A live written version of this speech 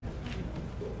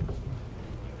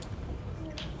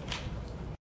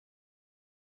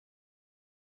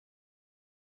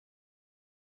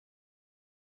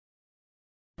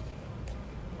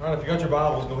All right, if you got your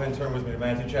Bibles, go ahead and turn with me to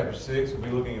Matthew chapter 6. We'll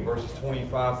be looking at verses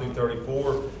 25 through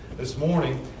 34 this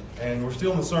morning. And we're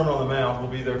still in the Sermon on the Mount. We'll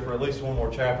be there for at least one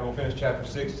more chapter. We'll finish chapter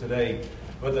 6 today.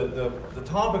 But the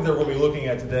topic that we're going to be looking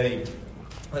at today,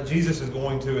 that Jesus is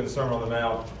going to in the Sermon on the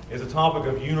Mount, is a topic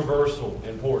of universal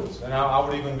importance. And I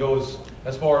would even go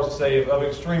as far as to say of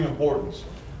extreme importance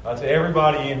to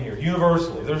everybody in here.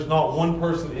 Universally. There's not one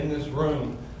person in this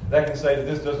room that can say that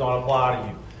this does not apply to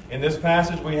you. In this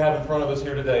passage we have in front of us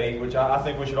here today, which I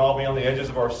think we should all be on the edges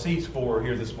of our seats for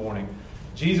here this morning,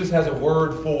 Jesus has a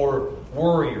word for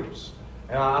worriers.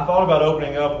 And I thought about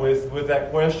opening up with that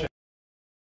question.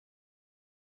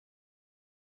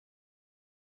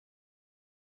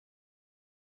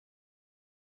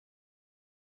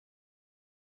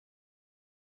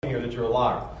 Here that you're a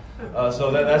liar. So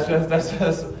that's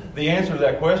just the answer to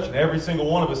that question. Every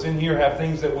single one of us in here have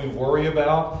things that we worry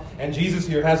about, and Jesus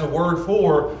here has a word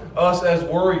for us as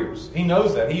worriers. He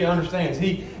knows that. He understands.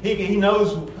 He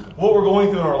knows what we're going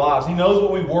through in our lives. He knows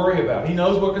what we worry about. He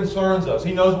knows what concerns us.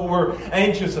 He knows what we're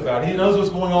anxious about. He knows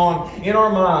what's going on in our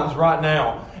minds right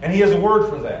now, and He has a word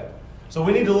for that. So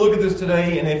we need to look at this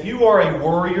today, and if you are a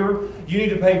worrier, you need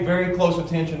to pay very close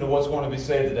attention to what's going to be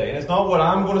said today. And it's not what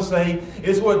I'm going to say,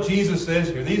 it's what Jesus says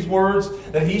here. These words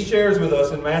that He shares with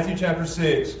us in Matthew chapter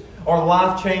 6 are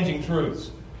life-changing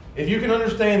truths. If you can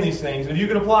understand these things, if you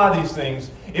can apply these things,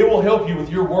 it will help you with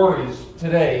your worries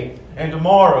today and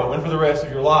tomorrow and for the rest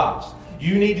of your lives.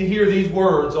 You need to hear these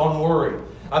words on worry.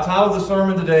 I titled the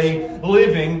sermon today,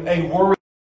 Living a Worry.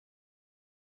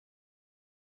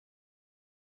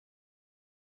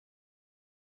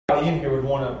 In here would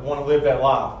want to live that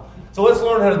life. So let's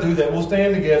learn how to do that. We'll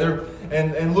stand together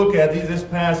and look at this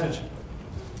passage,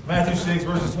 Matthew 6,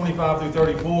 verses 25 through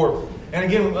 34. And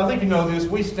again, I think you know this,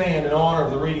 we stand in honor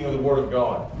of the reading of the Word of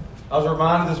God. I was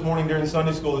reminded this morning during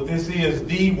Sunday school that this is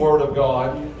the Word of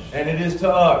God, and it is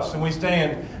to us. And we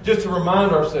stand just to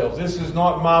remind ourselves, this is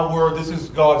not my word, this is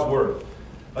God's Word.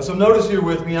 So notice here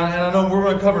with me, and I know we're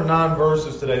going to cover 9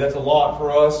 verses today. That's a lot for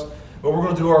us. But we're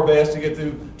going to do our best to get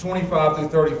through 25 through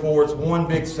 34. It's one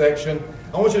big section.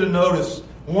 I want you to notice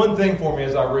one thing for me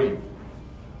as I read.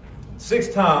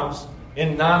 6 times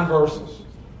in 9 verses.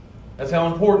 That's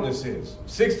how important this is.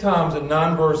 6 times in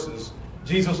 9 verses,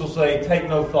 Jesus will say, take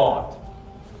no thought.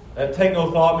 That take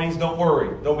no thought means don't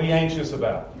worry. Don't be anxious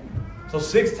about it. So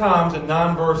 6 times in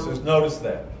 9 verses, notice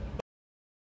that.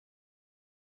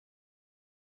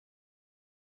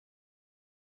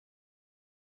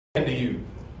 To you.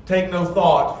 Take no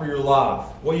thought for your life,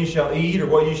 what you shall eat or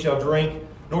what you shall drink,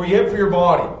 nor yet for your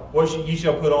body, what ye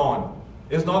shall put on.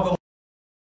 Is not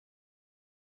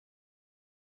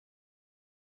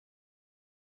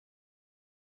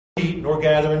the eat nor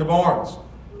gather into barns,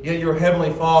 yet your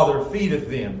heavenly Father feedeth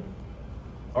them.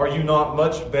 Are you not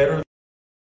much better?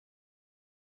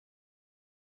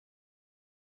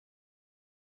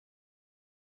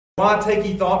 Why take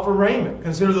ye thought for raiment?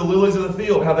 Consider the lilies of the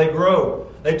field, how they grow.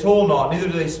 They toil not, neither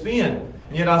do they spin.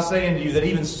 And yet I say unto you that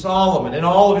even Solomon in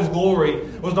all of his glory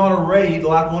was not arrayed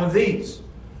like one of these.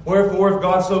 Wherefore, if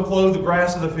God so clothe the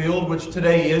grass of the field, which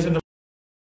today is, and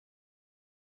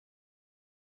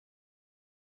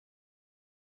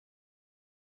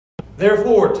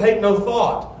therefore take no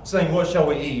thought, saying, what shall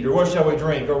we eat, or what shall we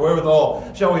drink, or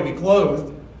wherewithal shall we be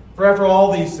clothed? For after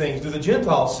all these things do the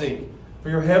Gentiles seek. For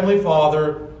your heavenly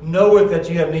Father knoweth that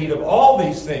ye have need of all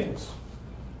these things.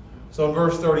 So in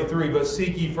verse 33, but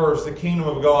seek ye first the kingdom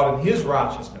of God and His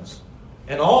righteousness,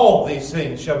 and all these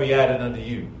things shall be added unto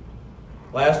you.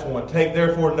 Last one, take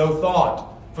therefore no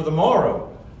thought for the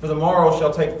morrow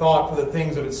shall take thought for the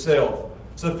things of itself.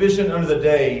 Sufficient unto the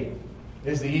day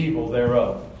is the evil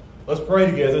thereof. Let's pray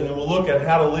together, and then we'll look at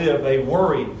how to live a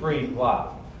worry-free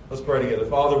life. Let's pray together.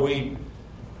 Father, we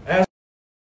ask.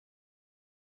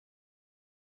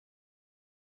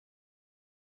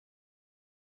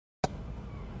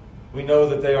 We know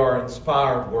that they are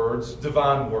inspired words,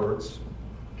 divine words,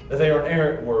 that they are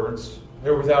inerrant words.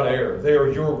 They're without error. They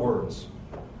are your words.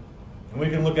 And we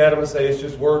can look at them and say it's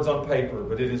just words on paper,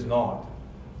 but it is not.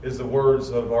 It is the words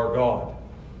of our God.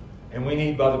 And we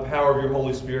need, by the power of your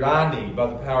Holy Spirit, I need, by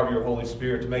the power of your Holy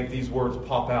Spirit, to make these words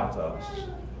pop out to us.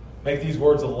 Make these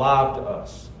words alive to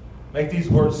us. Make these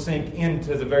words sink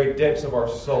into the very depths of our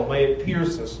soul. May it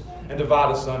pierce us and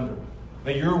divide us under.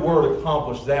 May your word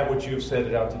accomplish that which you have set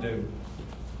it out to do.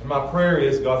 And my prayer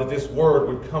is, God, that this word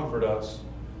would comfort us,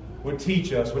 would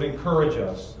teach us, would encourage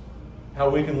us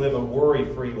how we can live a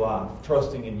worry-free life,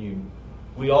 trusting in you.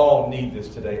 We all need this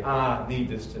today. I need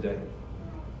this today.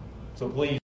 So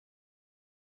please,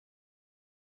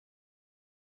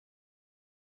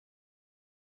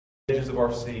 edges of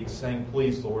our seats saying,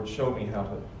 please, Lord, show me how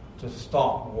to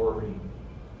stop worrying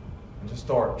and to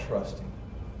start trusting.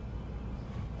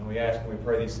 And we ask and we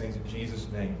pray these things in Jesus'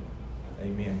 name.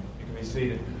 Amen. You can be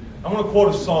seated. I'm going to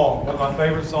quote a song, one of my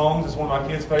favorite songs. It's one of my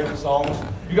kids' favorite songs.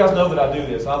 You guys know that I do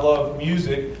this. I love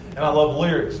music and I love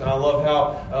lyrics. And I love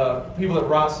how people that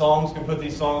write songs can put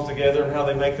these songs together and how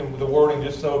they make them, the wording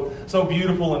just so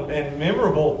beautiful and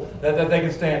memorable that they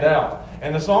can stand out.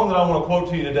 And the song that I want to quote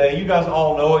to you today, you guys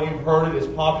all know it. You've heard it. It's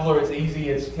popular. It's easy.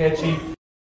 It's catchy.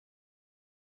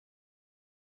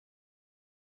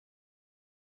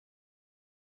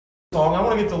 Song. I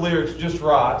want to get the lyrics just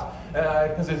right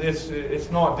because it's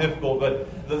not difficult.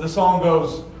 But the song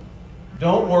goes,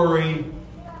 "Don't worry,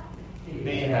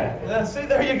 be happy." See,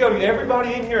 there you go.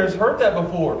 Everybody in here has heard that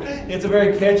before. It's a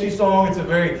very catchy song. It's a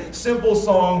very simple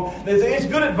song. It's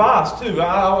good advice, too.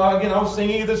 I was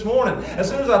singing it this morning. As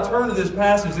soon as I turned to this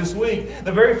passage this week,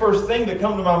 the very first thing that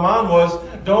came to my mind was,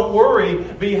 don't worry,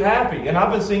 be happy. And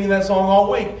I've been singing that song all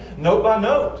week, note by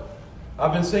note.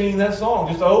 I've been singing that song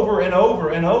just over and over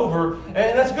and over.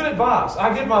 And that's good advice.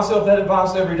 I give myself that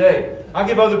advice every day. I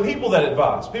give other people that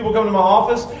advice. People come to my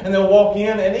office and they'll walk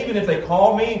in, and even if they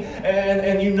call me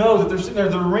and you know that they're sitting there,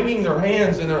 they're wringing their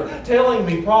hands and they're telling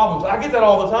me problems. I get that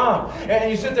all the time. And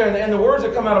you sit there and the words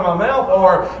that come out of my mouth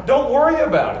are, don't worry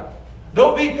about it.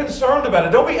 Don't be concerned about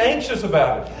it. Don't be anxious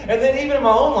about it. And then even in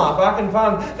my own life, I can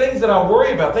find things that I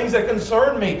worry about, things that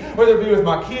concern me, whether it be with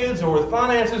my kids or with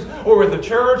finances or with the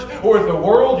church or with the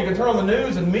world. You can turn on the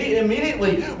news and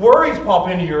immediately worries pop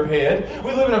into your head.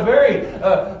 We live in a very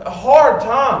hard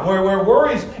time where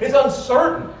worries, it's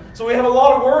uncertain. So we have a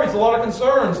lot of worries, a lot of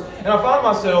concerns. And I find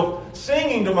myself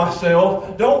singing to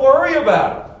myself, don't worry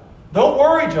about it. Don't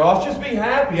worry, Josh. Just be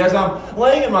happy. As I'm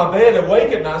laying in my bed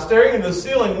awake at night, staring into the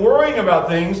ceiling, worrying about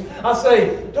things, I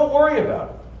say, don't worry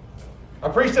about it. I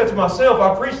preach that to myself.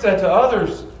 I preach that to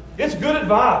others. It's good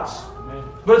advice.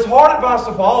 But it's hard advice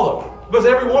to follow. Because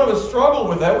every one of us struggle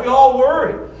with that. We all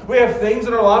worry. We have things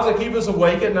in our lives that keep us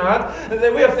awake at night. And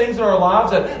then we have things in our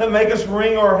lives that make us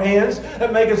wring our hands.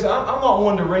 That make us... I'm not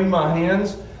one to wring my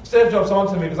hands. Steph jumps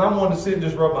onto me because I'm one to sit and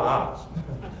just rub my eyes.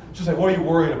 She'll say, what are you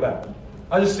worried about?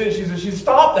 I just sit, she says,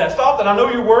 stop that, I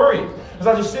know you're worried. Because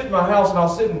I just sit in my house and I'll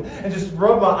sit and just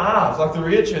rub my eyes like they're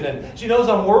itching, and she knows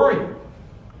I'm worried.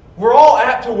 We're all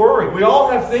apt to worry. We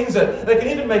all have things that can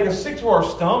even make us sick to our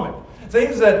stomach.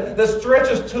 Things that stretch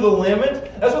us to the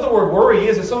limit. That's what the word worry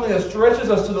is. It's something that stretches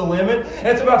us to the limit, and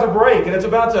it's about to break, and it's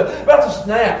about to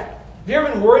snap. Have you ever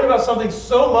been worried about something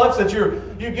so much that you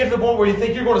get to the point where you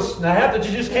think you're going to snap, that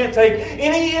you just can't take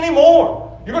any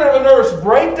more? You're going to have a nervous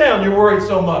breakdown. You're worried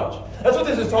so much. That's what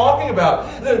this is talking about.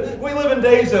 We live in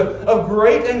days of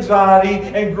great anxiety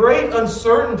and great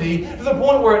uncertainty to the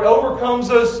point where it overcomes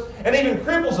us and even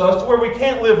cripples us to where we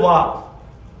can't live life.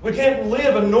 We can't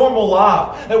live a normal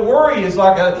life. That worry is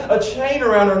like a chain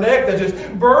around our neck that's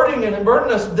just burdening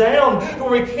us down to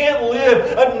where we can't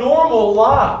live a normal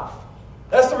life.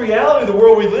 That's the reality of the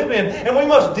world we live in, and we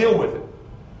must deal with it.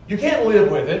 You can't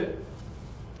live with it.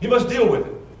 You must deal with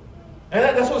it.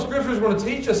 And that's what Scripture is going to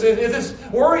teach us.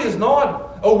 Worry is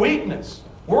not a weakness.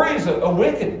 Worry is a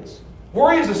wickedness.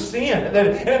 Worry is a sin. And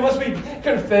it must be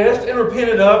confessed and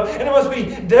repented of, and it must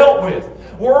be dealt with.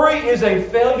 Worry is a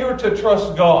failure to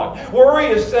trust God. Worry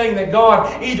is saying that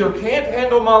God either can't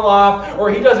handle my life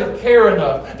or He doesn't care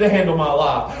enough to handle my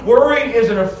life. Worry is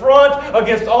an affront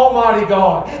against Almighty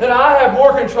God, that I have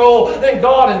more control than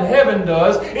God in heaven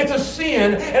does. It's a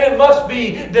sin, and it must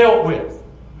be dealt with.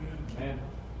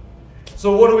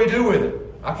 So what do we do with it?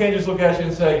 I can't just look at you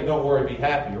and say, don't worry, be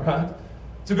happy, right?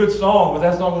 It's a good song, but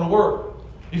that's not going to work.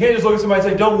 You can't just look at somebody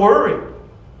and say, don't worry.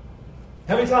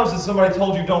 How many times has somebody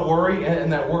told you don't worry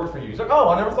and that worked for you? It's like, oh,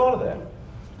 I never thought of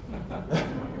that.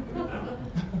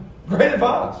 Great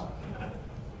advice.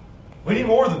 We need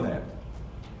more than that.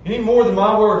 You need more than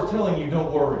my words telling you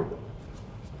don't worry.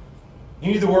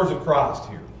 You need the words of Christ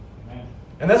here.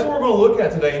 And that's what we're going to look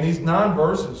at today in these 9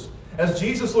 verses. As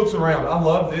Jesus looks around, I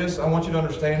love this. I want you to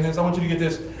understand this. I want you to get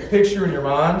this picture in your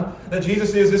mind that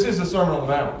this is the Sermon on the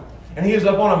Mount. And He is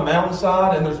up on a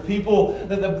mountainside, and there's people,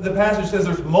 the passage says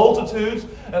there's multitudes,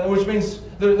 which means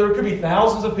there could be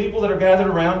thousands of people that are gathered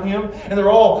around Him, and they're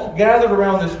all gathered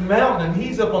around this mountain, and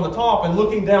He's up on the top and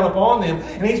looking down upon them,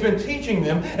 and He's been teaching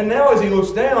them, and now as He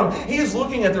looks down, He is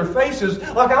looking at their faces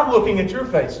like I'm looking at your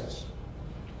faces.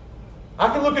 I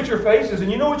can look at your faces,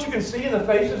 and you know what you can see in the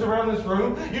faces around this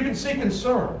room? You can see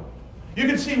concern. You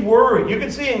can see worry. You can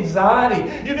see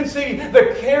anxiety. You can see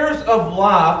the cares of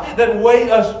life that weigh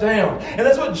us down. And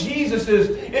that's what Jesus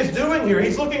is doing here.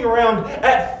 He's looking around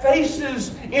at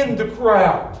faces in the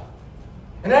crowd.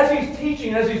 And as he's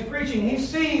teaching, as he's preaching, he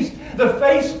sees the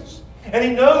faces. And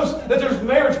he knows that there's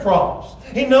marriage problems.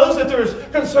 He knows that there's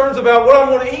concerns about what I'm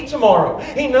going to eat tomorrow.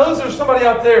 He knows there's somebody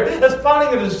out there that's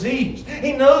fighting a disease.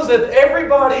 He knows that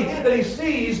everybody that he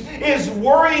sees is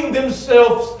worrying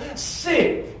themselves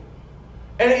sick.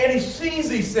 And he sees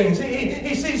these things.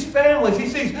 He sees families. He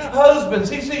sees husbands.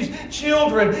 He sees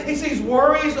children. He sees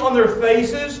worries on their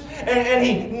faces. And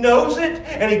he knows it.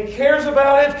 And he cares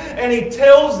about it. And he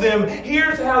tells them,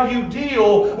 here's how you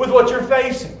deal with what you're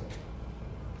facing.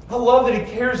 I love that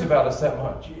he cares about us that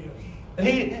much.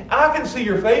 And I can see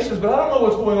your faces, but I don't know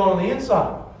what's going on the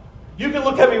inside. You can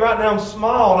look at me right now and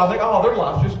smile, and I think, oh, their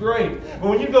life's just great. But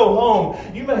when you go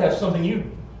home, you may have something you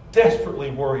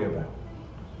desperately worry about.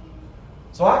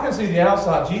 So I can see the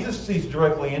outside. Jesus sees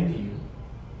directly into you.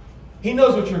 He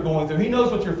knows what you're going through. He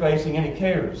knows what you're facing, and He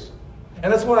cares.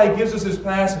 And that's why He gives us this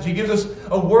passage. He gives us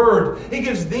a word. He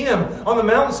gives them on the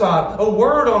mountainside a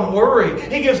word on worry.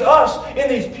 He gives us in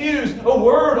these pews a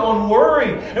word on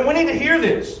worry. And we need to hear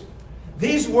this.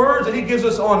 These words that He gives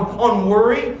us on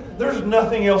worry, there's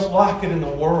nothing else like it in the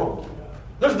world.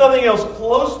 There's nothing else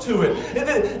close to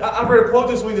it. I read a quote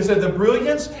this week that said, the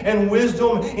brilliance and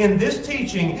wisdom in this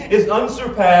teaching is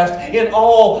unsurpassed in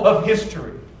all of history.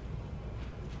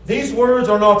 These words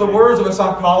are not the words of a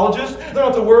psychologist. They're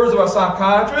not the words of a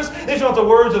psychiatrist. These are not the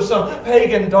words of some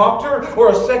pagan doctor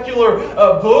or a secular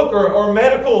book or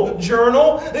medical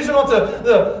journal. These are not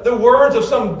the words of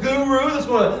some guru that's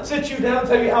going to sit you down and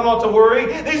tell you how not to worry.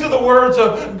 These are the words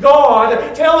of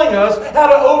God telling us how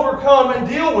to overcome and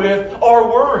deal with our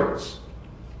worries.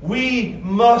 We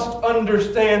must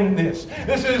understand this.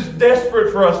 This is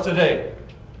desperate for us today.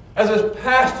 As a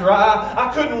pastor,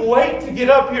 I couldn't wait to get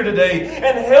up here today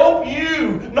and help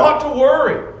you not to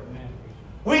worry.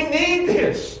 We need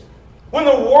this. When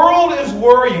the world is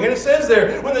worrying, and it says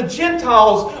there, when the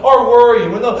Gentiles are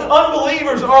worrying, when the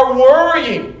unbelievers are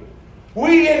worrying,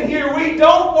 we in here, we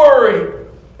don't worry.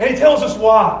 And He tells us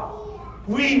why.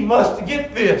 We must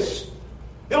get this.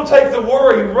 It'll take the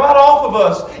worry right off of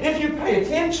us if you pay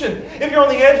attention. If you're on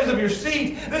the edges of your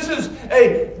seat, this is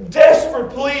a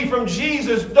desperate plea from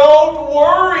Jesus. Don't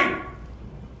worry.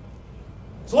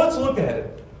 So let's look at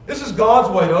it. This is God's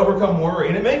way to overcome worry.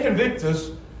 And it may convict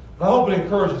us, but I hope it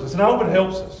encourages us, and I hope it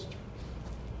helps us.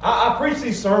 I preach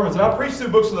these sermons, and I preach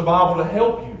through books of the Bible to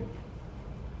help you.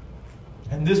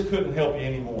 And this couldn't help you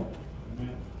anymore.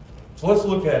 So let's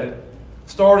look at it,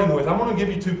 starting with, I'm going to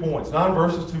give you 2 points. 9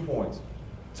 verses, 2 points.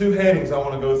 2 headings I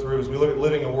want to go through as we look at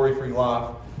living a worry-free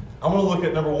life. I want to look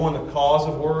at, number 1, the cause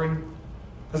of worry.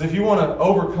 Because if you want to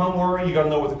overcome worry, you've got to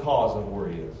know what the cause of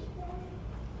worry is.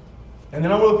 And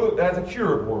then I want to look at the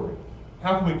cure of worry.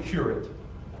 How can we cure it?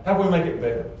 How can we make it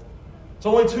better? It's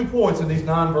only 2 points in these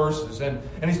 9 verses. And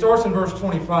he starts in verse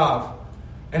 25.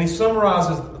 And he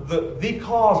summarizes the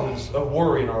causes of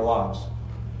worry in our lives.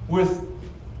 With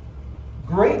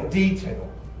great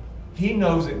detail, he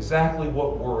knows exactly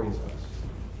what worries us.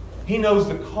 He knows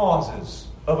the causes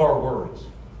of our worries.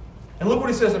 And look what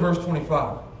he says in verse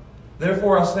 25.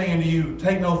 Therefore I say unto you,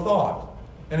 take no thought.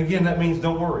 And again, that means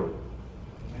don't worry.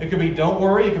 It could be don't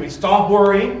worry. It could be stop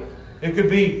worrying. It could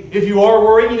be if you are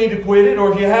worrying, you need to quit it.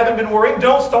 Or if you haven't been worrying,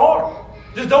 don't start.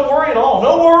 Just don't worry at all.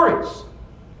 No worries.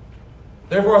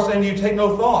 Therefore I say unto you, take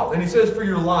no thought. And he says for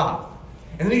your life.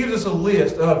 And then he gives us a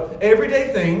list of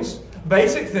everyday things,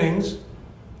 basic things,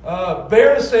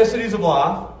 bare necessities of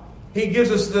life. He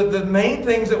gives us the main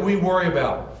things that we worry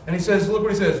about. And he says, look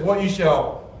what he says, what you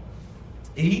shall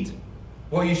eat,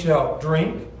 what you shall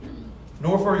drink,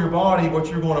 nor for your body what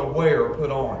you're going to wear or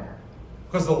put on.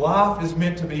 Because the life is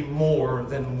meant to be more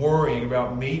than worrying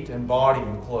about meat and body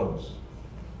and clothes.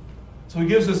 So he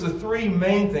gives us the 3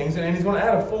 main things, and he's going to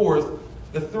add a 4th,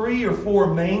 the 3 or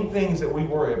 4 main things that we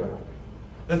worry about.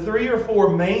 The 3 or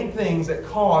 4 main things that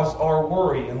cause our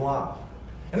worry in life.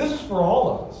 And this is for all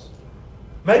of us.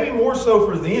 Maybe more so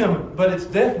for them, but it's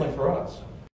definitely for us.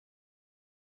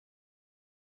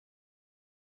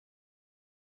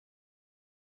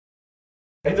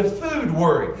 The food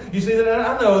worry. You see, that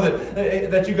I know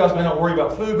that you guys may not worry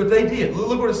about food, but they did.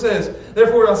 Look what it says.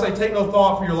 Therefore I say, take no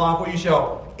thought for your life, what you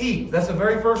shall eat. That's the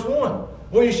very first one.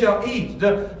 What you shall eat.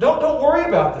 Don't worry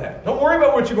about that. Don't worry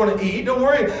about what you're going to eat. Don't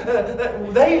worry.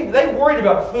 They worried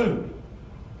about food.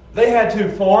 They had to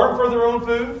farm for their own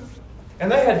food.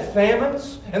 And they had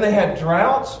famines, and they had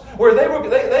droughts, where they were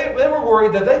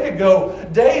worried that they could go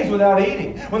days without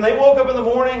eating. When they woke up in the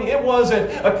morning, it wasn't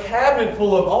a cabinet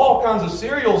full of all kinds of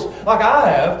cereals like I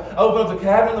have. I open up the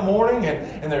cabinet in the morning,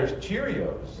 and there's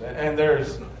Cheerios, and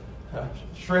there's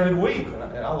shredded wheat.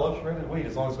 And I love shredded wheat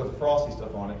as long as it's got the frosty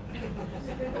stuff on it.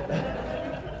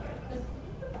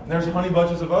 And there's honey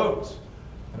bunches of oats.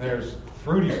 And there's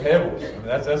Fruity Pebbles. I mean,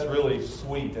 that's really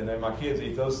sweet. And then my kids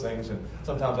eat those things, and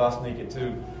sometimes I sneak it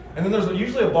too. And then there's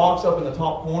usually a box up in the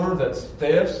top corner that's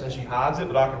Steph's, and she hides it,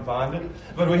 but I can find it.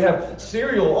 But we have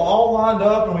cereal all lined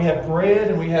up, and we have bread,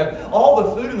 and we have all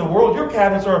the food in the world. Your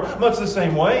cabinets are much the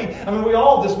same way. I mean, we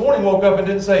all this morning woke up and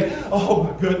didn't say, oh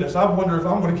my goodness, I wonder if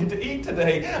I'm going to get to eat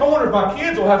today. I wonder if my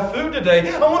kids will have food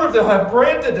today. I wonder if they'll have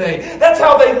bread today. That's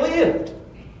how they lived.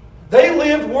 They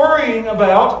lived worrying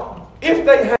about if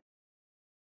they had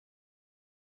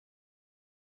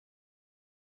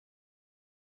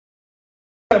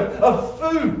of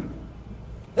food.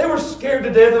 They were scared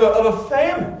to death of a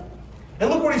famine. And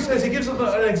look what he says. He gives them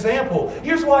an example.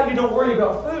 Here's why you don't worry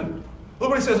about food. Look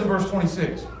what he says in verse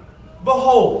 26.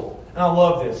 Behold, and I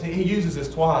love this. He uses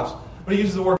this twice, but he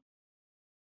uses the word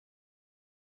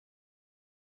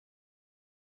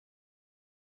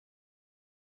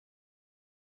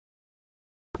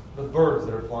the birds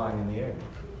that are flying in the air.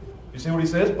 You see what he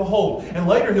says? Behold. And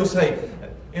later he'll say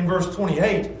in verse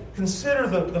 28, consider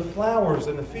the flowers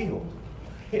in the field.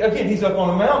 Again, he's up on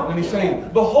a mountain and he's saying,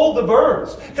 behold the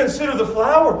birds. Consider the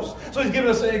flowers. So he's giving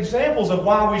us examples of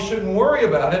why we shouldn't worry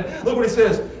about it. Look what he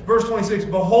says. Verse 26,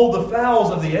 behold the fowls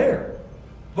of the air.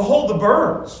 Behold the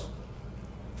birds.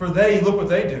 For they, look what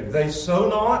they do. They sow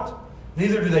not,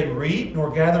 neither do they reap,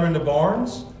 nor gather into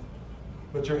barns.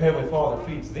 But your heavenly Father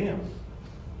feeds them.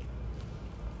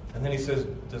 And then he says,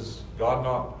 does God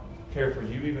not care for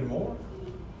you even more?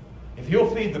 If he'll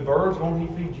feed the birds, won't he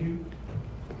feed you?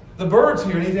 The birds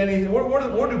here,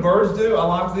 what do birds do? I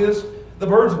like this. The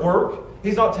birds work.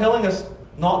 He's not telling us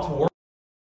not to work.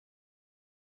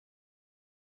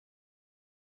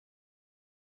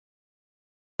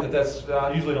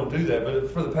 I usually don't do that, but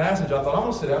for the passage, I thought I'm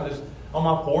going to sit out just on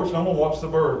my porch and I'm going to watch the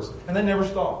birds. And they never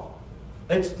stop.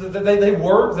 They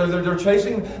work. They're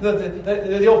chasing.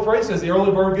 The old phrase says, the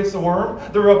early bird gets the worm.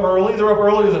 They're up early. They're up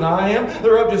earlier than I am.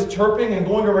 They're up just chirping and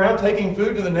going around taking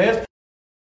food to the nest.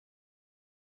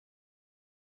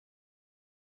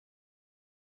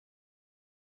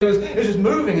 It was just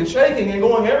moving and shaking and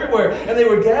going everywhere. And they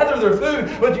would gather their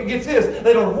food. But you get this,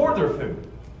 they don't hoard their food.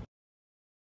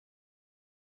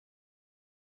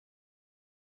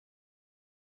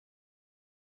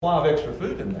 A lot of extra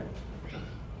food in there.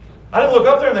 I didn't look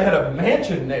up there and they had a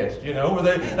mansion nest, where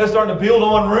they're starting to build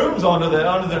on rooms onto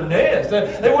their nest.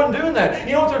 They weren't doing that.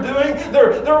 You know what they're doing?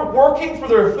 They're working for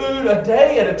their food a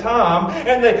day at a time.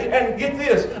 And get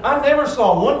this, I never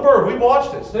saw one bird. We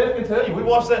watched it. Steph can tell you, we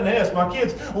watched that nest. My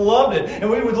kids loved it. And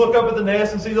we would look up at the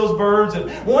nest and see those birds.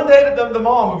 And one day the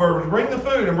mom bird would bring the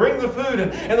food.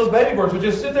 And those baby birds would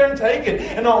just sit there and take it.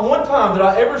 And not one time did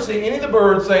I ever see any of the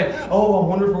birds saying, oh, I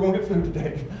wonder if we're going to get food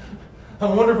today. I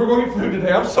wonder if we're going to get food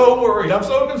today. I'm so worried. I'm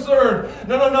so concerned.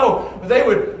 No. They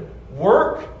would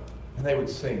work and they would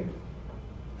sing.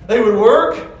 They would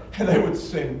work and they would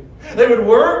sing. They would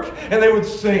work and they would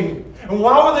sing. And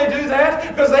why would they do that?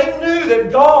 Because they knew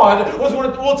that God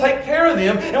will take care of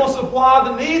them and will supply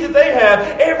the needs that they have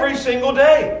every single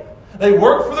day. They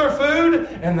worked for their food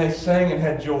and they sang and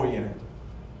had joy in it.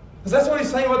 Because that's what he's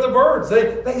saying about the birds.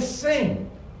 They sing.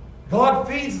 God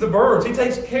feeds the birds. He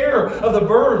takes care of the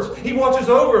birds. He watches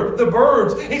over the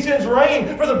birds. He sends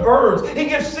rain for the birds. He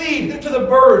gives seed to the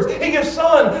birds. He gives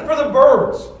sun for the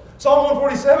birds. Psalm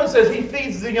 147 says he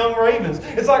feeds the young ravens.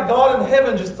 It's like God in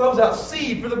heaven just throws out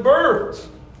seed for the birds.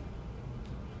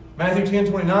 Matthew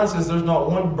 10:29 says there's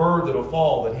not one bird that will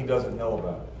fall that he doesn't know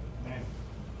about.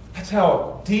 That's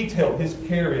how detailed his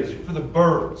care is for the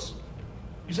birds.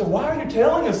 You say, why are you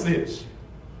telling us this?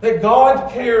 That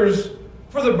God cares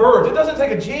for the birds. It doesn't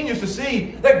take a genius to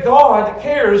see that God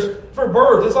cares for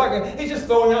birds. It's like he's just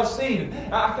throwing out seed.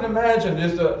 I can imagine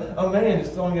just a man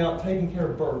just throwing out, taking care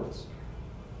of birds.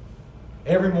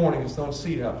 Every morning he's throwing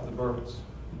seed out for the birds.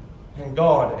 And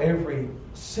God, every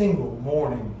single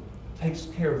morning, takes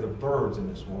care of the birds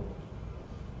in this world.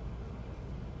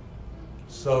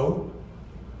 So,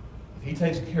 if he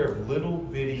takes care of little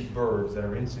bitty birds that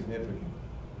are insignificant,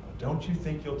 don't you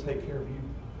think he'll take care of you?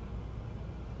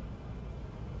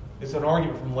 It's an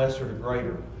argument from lesser to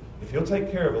greater. If he'll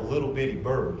take care of a little bitty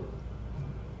bird,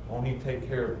 won't he take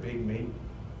care of big me?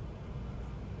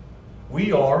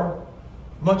 We are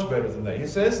much better than they. It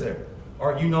says there,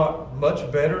 are you not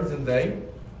much better than they?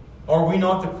 Are we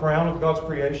not the crown of God's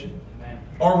creation? Amen.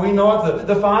 Are we not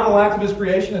the final act of His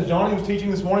creation, as Johnny was teaching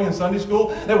this morning in Sunday school,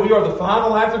 that we are the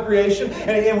final act of creation,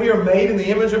 and we are made in the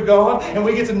image of God, and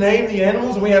we get to name the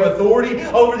animals, and we have authority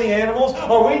over the animals?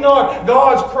 Are we not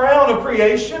God's crown of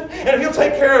creation? And if He'll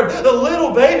take care of the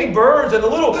little baby birds, and the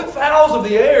little fowls of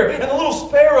the air, and the little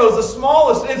sparrows, the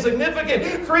smallest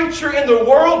insignificant creature in the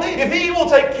world, if He will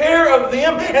take care of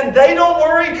them, and they don't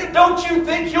worry, don't you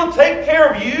think He'll take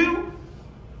care of you?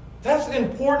 That's an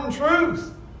important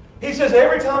truth. He says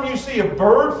every time you see a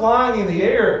bird flying in the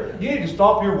air, you need to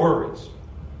stop your worries.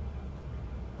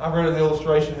 I read an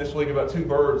illustration this week about two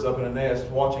birds up in a nest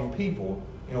watching people.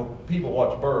 You know, people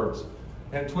watch birds.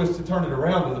 And turned it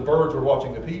around, and the birds were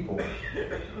watching the people.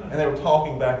 And they were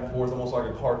talking back and forth almost like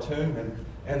a cartoon.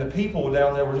 And the people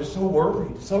down there were just so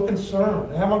worried, so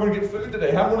concerned. How am I going to get food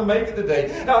today? How am I going to make it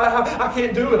today? I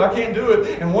can't do it. I can't do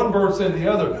it. And one bird said to the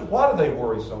other, why do they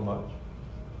worry so much?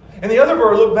 And the other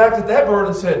bird looked back at that bird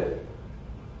and said,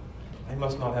 they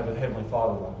must not have a heavenly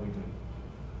Father like we do.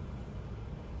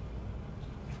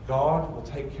 If God will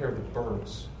take care of the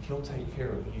birds, He'll take care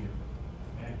of you.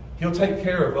 He'll take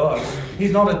care of us.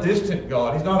 He's not a distant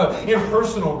God. He's not an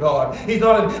impersonal God. He's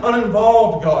not an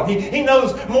uninvolved God. He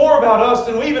knows more about us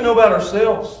than we even know about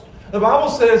ourselves. The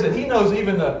Bible says that He knows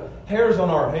even the hairs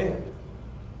on our head.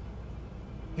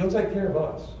 He'll take care of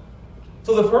us.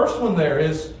 So the first one there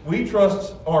is we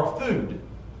trust our food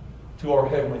to our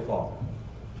Heavenly Father.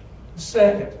 The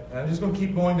second, and I'm just going to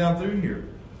keep going down through here.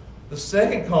 The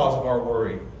second cause of our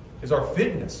worry is our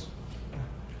fitness.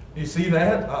 You see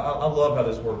that? I love how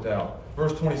this worked out.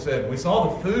 Verse 27, we saw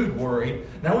the food worry.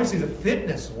 Now we see the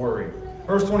fitness worry.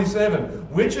 Verse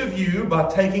 27, which of you,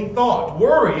 by taking thought,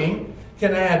 worrying,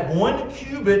 can add 1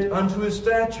 cubit unto his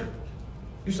stature?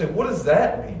 You say, what does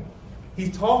that mean?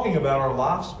 He's talking about our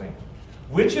lifespan.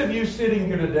 Which of you sitting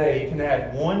here today can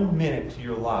add 1 minute to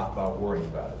your life by worrying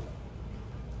about it?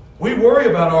 We worry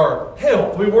about our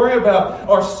health. We worry about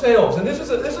ourselves. And this is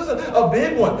a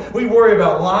big one. We worry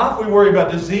about life. We worry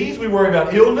about disease. We worry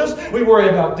about illness. We worry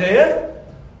about death.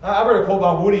 I read a quote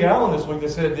by Woody Allen this week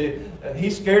that said that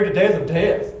he's scared to death of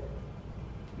death.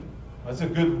 That's a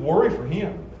good worry for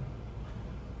him.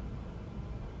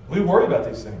 We worry about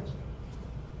these things.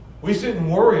 We sit and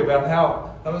worry about how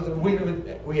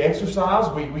we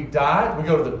exercise, we diet, we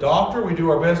go to the doctor, we do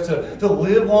our best to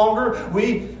live longer.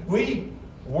 We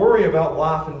worry about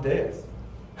life and death,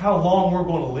 how long we're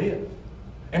going to live.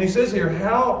 And he says here,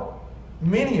 how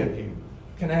many of you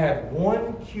can add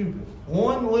 1 cubit,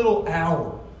 1 little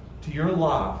hour to your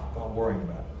life by worrying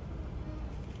about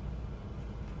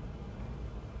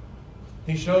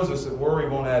it? He shows us that worry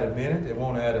won't add a minute, it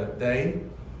won't add a day.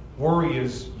 Worry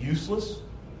is useless.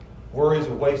 Worry is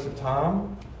a waste of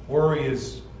time. Worry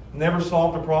has never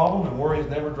solved a problem, and worry has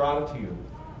never dried a tear.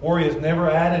 Worry has never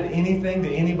added anything to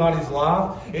anybody's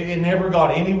life. It never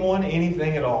got anyone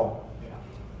anything at all.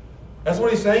 That's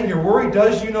what he's saying here. Worry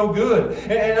does you no good.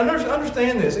 And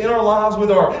understand this. In our lives,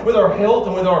 with our health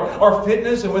and with our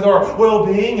fitness and with our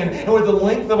well-being and with the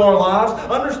length of our lives,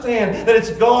 understand that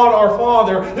it's God our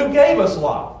Father who gave us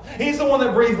life. He's the one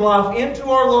that breathed life into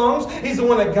our lungs. He's the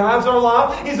one that guides our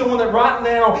life. He's the one that right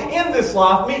now in this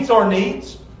life meets our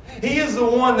needs. He is the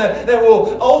one that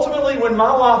will ultimately, when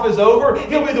my life is over,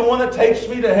 He'll be the one that takes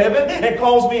me to heaven and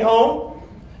calls me home.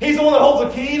 He's the one that holds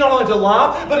the key not only to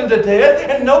life, but into death.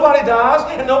 And nobody dies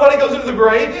and nobody goes into the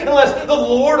grave unless the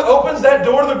Lord opens that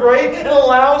door to the grave and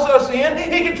allows us in.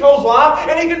 He controls life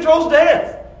and He controls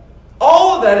death.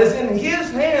 All of that is in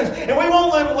His hands. And we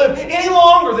won't live any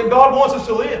longer than God wants us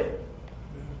to live.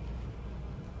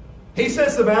 He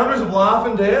sets the boundaries of life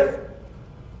and death.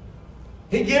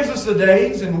 He gives us the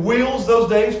days and wills those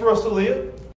days for us to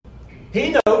live.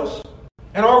 He knows.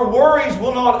 And our worries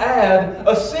will not add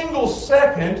a single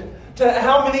second to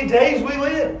how many days we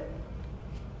live.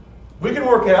 We can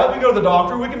work out, we can go to the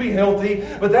doctor, we can be healthy,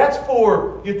 but that's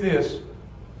for, get this,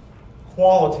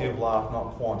 quality of life,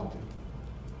 not quantity.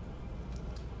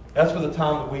 That's for the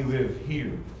time that we live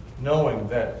here, knowing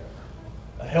that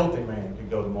a healthy man could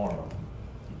go tomorrow.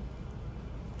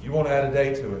 You won't add a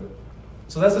day to it.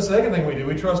 So that's the second thing we do.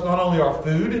 We trust not only our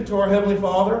food to our Heavenly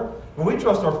Father, but we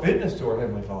trust our fitness to our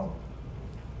Heavenly Father.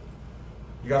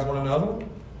 You guys want another one?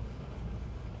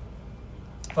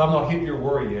 If I'm not hitting your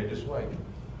worry yet, just wait.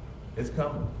 It's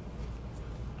coming.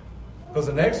 Because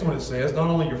the next one it says, not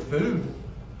only your food,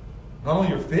 not only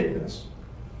your fitness.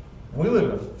 We live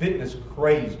in a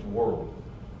fitness-crazed world.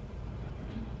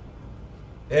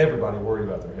 Everybody worried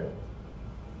about their health.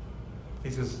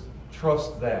 He says,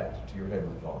 trust that to your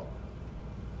Heavenly Father.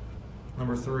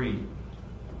 Number 3,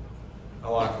 I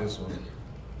like this one.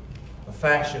 A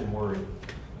fashion worry.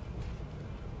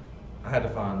 I had to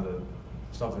find the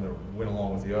something that went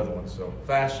along with the other one. So,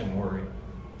 fashion worry.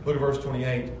 Look at verse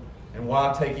 28. And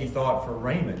why take ye thought for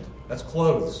raiment? That's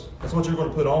clothes. That's what you're going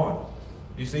to put on.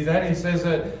 You see that? He says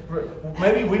that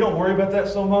maybe we don't worry about that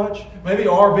so much. Maybe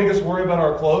our biggest worry about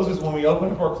our clothes is when we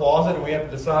open up our closet and we have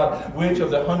to decide which of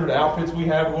the 100 outfits we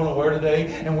have we're going to wear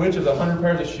today and which of the 100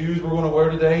 pairs of shoes we're going to wear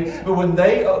today. But when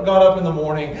they got up in the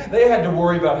morning, they had to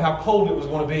worry about how cold it was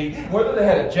going to be, whether they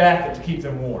had a jacket to keep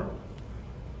them warm.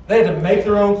 They had to make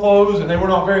their own clothes, and they were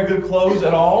not very good clothes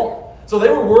at all. So they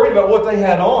were worried about what they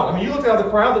had on. I mean, you look at the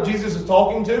crowd that Jesus is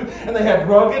talking to, and they had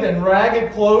rugged and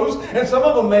ragged clothes, and some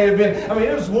of them may have been, I mean,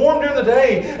 it was warm during the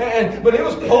day, but it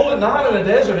was cold at night in the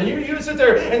desert, and you would sit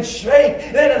there and shake.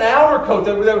 They had an outer coat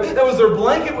that was their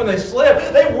blanket when they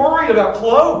slept. They worried about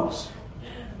clothes.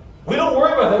 We don't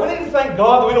worry about that. We need to thank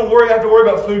God that we don't have to worry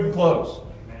about food and clothes.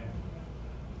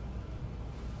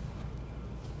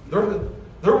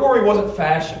 Their worry wasn't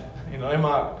fashion. Am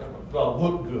I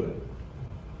look good?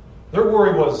 Their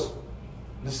worry was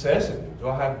necessity. Do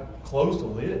I have clothes to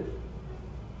live?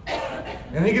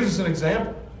 And he gives us an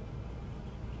example.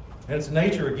 And it's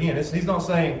nature again. He's not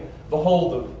saying,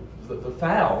 behold the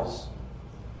fowls.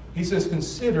 He says,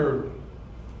 consider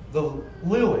the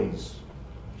lilies,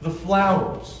 the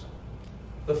flowers.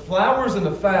 The flowers and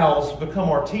the fowls become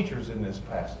our teachers in this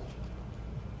passage.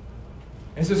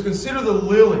 And it says, consider the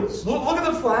lilies. Look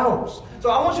at the flowers. So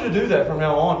I want you to do that from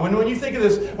now on. When you think of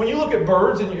this, when you look at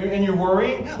birds and you're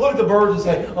worrying, look at the birds and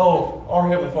say, oh, our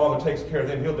Heavenly Father takes care of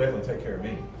them. He'll definitely take care of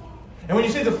me. And when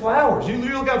you see the flowers, you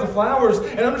look at the flowers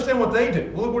and understand what they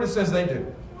do. Look what it says they do.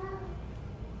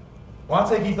 Why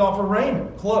take ye thought for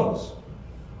raiment, clothes?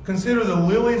 Consider the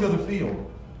lilies of the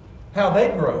field, how they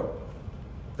grow.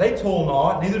 They toil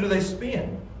not, neither do they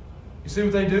spin. You see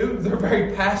what they do? They're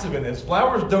very passive in this.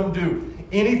 Flowers don't do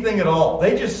anything at all.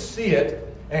 They just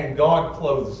sit and God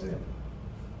clothes them.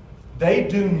 They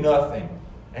do nothing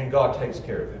and God takes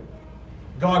care of them.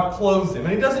 God clothes them.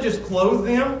 And He doesn't just clothe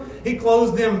them. He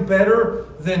clothes them better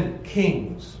than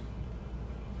kings.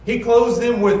 He clothes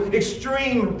them with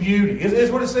extreme beauty.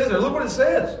 Is what it says there. Look what it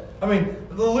says. I mean,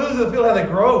 the lilies of the field, how they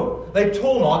grow. They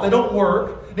toil not. They don't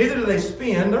work. Neither do they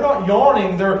spin. They're not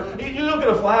yarning. You look at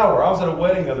a flower. I was at a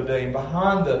wedding the other day, and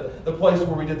behind the place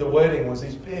where we did the wedding was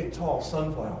these big, tall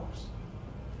sunflowers.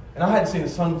 And I hadn't seen a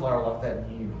sunflower like that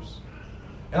in years.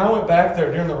 And I went back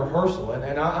there during the rehearsal,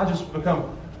 and I just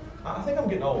become, I think I'm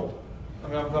getting old. I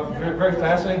mean, I'm very, very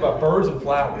fascinated by birds and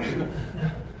flowers.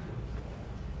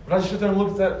 But I just sit there and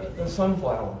looked at that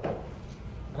sunflower.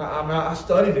 And I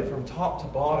studied it from top to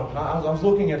bottom. And I was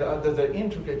looking at the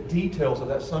intricate details of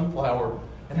that sunflower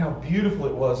and how beautiful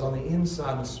it was on the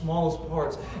inside, the smallest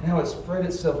parts, and how it spread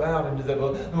itself out into the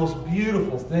most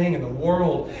beautiful thing in the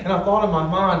world. And I thought in my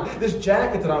mind, this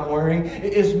jacket that I'm wearing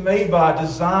is made by a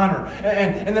designer.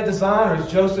 And that designer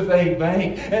is Joseph A.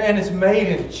 Bank. And it's made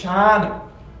in China.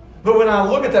 But when I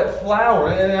look at that flower,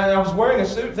 and I was wearing a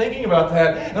suit thinking about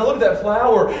that, and I look at that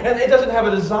flower, and it doesn't have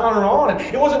a designer on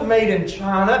it. It wasn't made in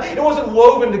China. It wasn't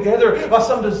woven together by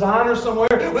some designer somewhere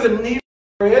with a needle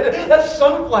thread. That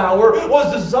sunflower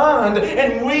was designed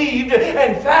and weaved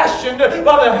and fashioned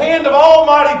by the hand of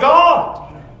Almighty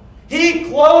God. He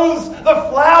clothes the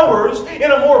flowers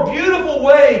in a more beautiful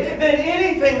way than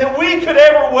anything that we could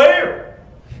ever wear.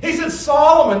 He said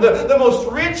Solomon, the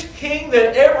most rich king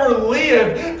that ever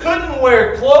lived, couldn't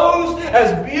wear clothes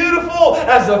as beautiful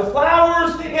as the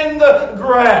flowers in the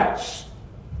grass.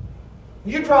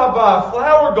 You drive by a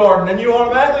flower garden and you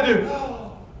automatically do,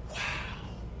 oh, wow.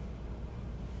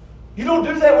 You don't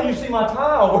do that when you see my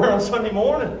tie I wear on Sunday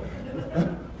morning.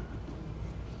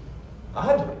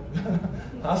 I do.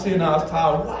 I see a nice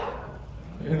tie,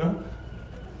 wow.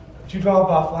 But you drive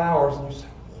by flowers and you say,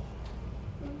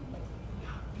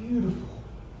 beautiful.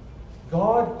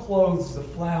 God clothes the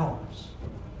flowers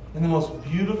in the most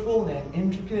beautiful and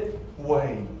intricate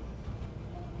way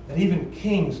that even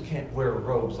kings can't wear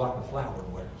robes like a flower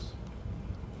wears.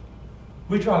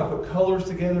 We try to put colors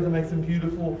together to make them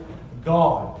beautiful.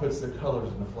 God puts the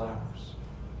colors in the flowers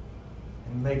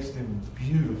and makes them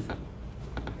beautiful.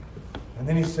 And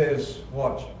then He says,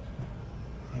 watch,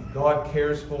 if God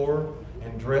cares for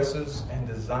and dresses and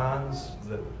designs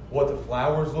what the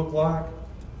flowers look like,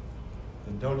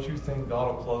 then don't you think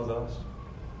God will clothe us?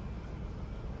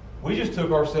 We just took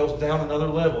ourselves down another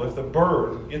level. If the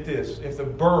bird, get this, if the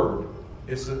bird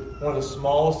is one of the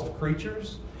smallest of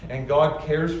creatures, and God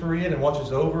cares for it and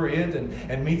watches over it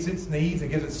and meets its needs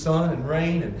and gives it sun and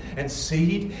rain and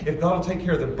seed, if God will take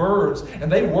care of the birds,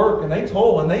 and they work and they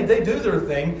toil and they do their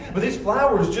thing, but these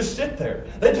flowers just sit there.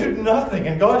 They do nothing,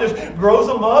 and God just grows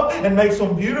them up and makes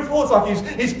them beautiful. It's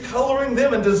like He's coloring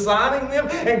them and designing them,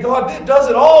 and God does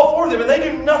it all for them, and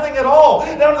they do nothing at all,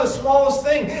 down to the smallest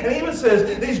thing. And He even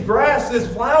says, these grass,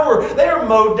 this flower, they are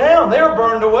mowed down, they are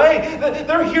burned away.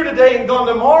 They're here today and gone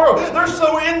tomorrow. They're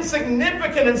so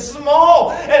insignificant and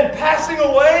small and passing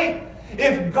away.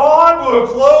 If God will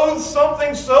clothe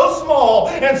something so small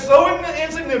and so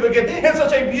insignificant in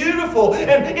such a beautiful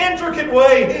and intricate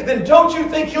way, then don't you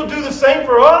think He'll do the same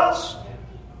for us?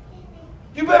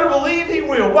 You better believe He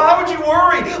will. Why would you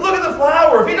worry? Look at the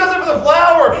flower. If He does it for the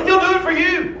flower, He'll do it for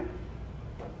you.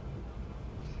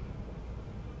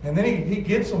 And then He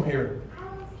gets them here.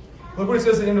 Look what He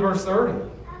says at the end of verse 30.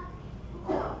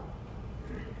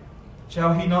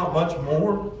 Shall He not much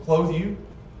more clothe you?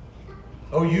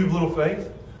 Oh, you of little faith.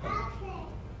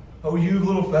 Oh, you of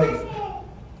little faith.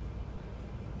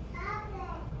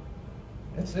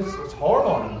 It's hard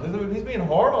on him. He's being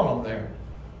hard on them there.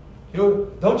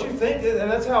 Don't you think?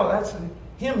 And that's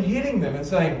Him hitting them and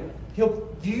saying, do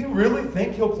you really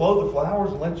think He'll clothe the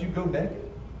flowers and let you go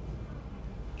naked?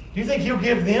 Do you think He'll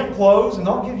give them clothes and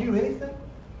not give you anything?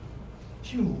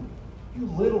 You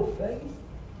little faith.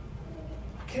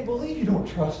 I can't believe you don't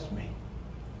trust me.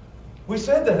 We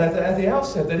said that at the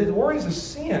outset, that worry is a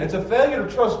sin. It's a failure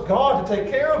to trust God to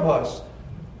take care of us.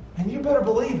 And you better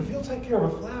believe if He'll take care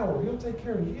of a flower, He'll take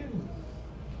care of you.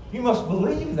 You must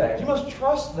believe that. You must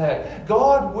trust that.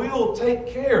 God will take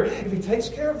care. If He takes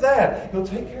care of that, He'll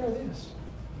take care of this.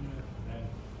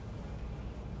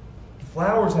 The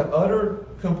flowers have utter,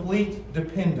 complete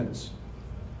dependence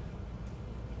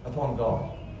upon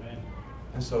God.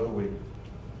 And so do we.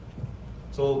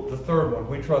 So the third one,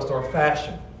 we trust our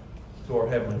fashion to our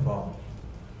Heavenly Father.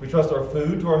 We trust our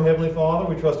food to our Heavenly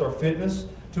Father. We trust our fitness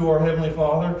to our Heavenly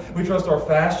Father. We trust our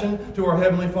fashion to our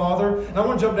Heavenly Father. And I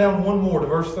want to jump down one more to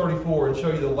verse 34 and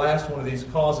show you the last one of these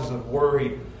causes of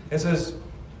worry. It says,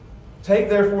 take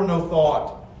therefore no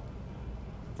thought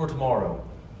for tomorrow.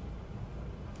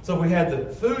 So we had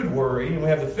the food worry, and we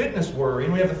have the fitness worry,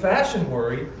 and we have the fashion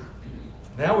worry.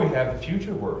 Now we have the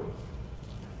future worry.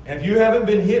 And if you haven't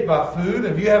been hit by food,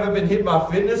 if you haven't been hit by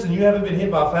fitness, and you haven't been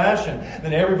hit by fashion,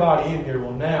 then everybody in here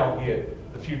will now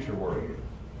get the future worry.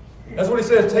 That's what He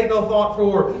says, take no thought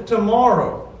for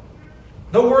tomorrow.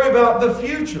 Don't worry about the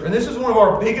future. And this is one of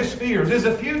our biggest fears, is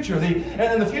the future.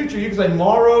 And in the future, you can say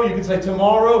tomorrow, you can say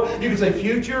tomorrow, you can say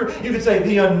future, you can say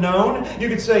the unknown, you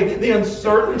can say the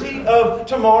uncertainty of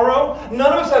tomorrow.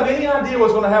 None of us have any idea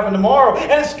what's going to happen tomorrow,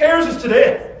 and it scares us to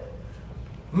death.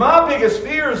 My biggest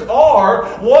fears are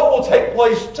what will take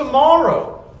place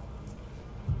tomorrow.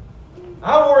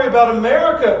 I worry about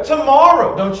America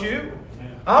tomorrow, don't you?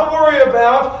 I worry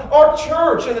about our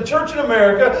church and the church in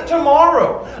America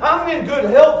tomorrow. I'm in good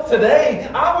health today.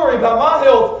 I worry about my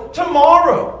health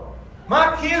tomorrow.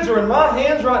 My kids are in my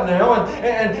hands right now,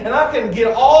 and I can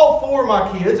get all four of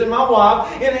my kids and my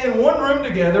wife in one room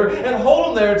together and hold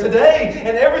them there today,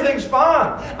 and everything's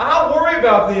fine. I worry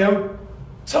about them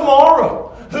tomorrow.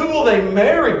 Who will they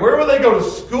marry? Where will they go to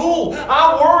school?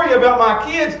 I worry about my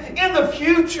kids in the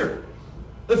future.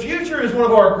 The future is one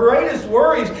of our greatest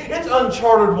worries. It's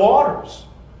uncharted waters.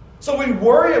 So we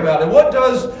worry about it. What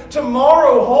does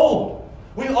tomorrow hold?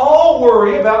 We all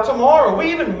worry about tomorrow. We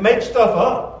even make stuff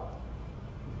up.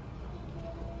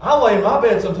 I lay in my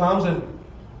bed sometimes and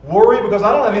worry because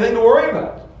I don't have anything to worry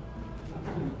about.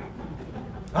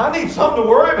 I need something to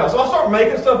worry about, so I start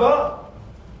making stuff up.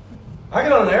 I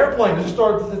get on an airplane and just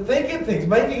start thinking things,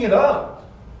 making it up.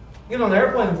 Get on an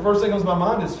airplane, the first thing that comes to my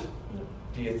mind is,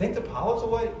 do you think the pilot's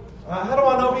awake? How do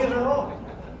I know if he is or not?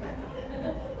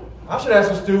 I should ask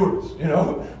the stewards,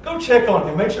 go check on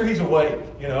him, make sure he's awake,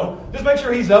 just make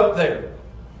sure he's up there.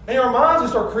 And your minds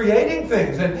just start creating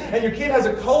things, and your kid has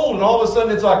a cold, and all of a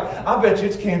sudden it's like, I bet you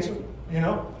it's cancer,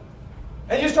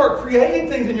 And you start creating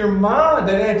things in your mind,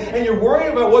 and you're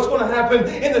worrying about what's going to happen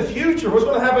in the future, what's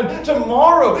going to happen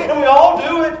tomorrow. And we all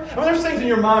do it. I mean, there's things in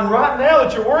your mind right now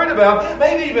that you're worried about.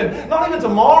 Maybe even, not even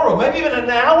tomorrow, maybe even an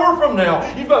hour from now.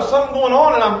 You've got something going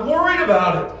on, and I'm worried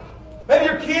about it. Maybe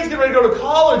your kids get ready to go to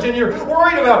college, and you're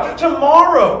worried about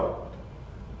tomorrow.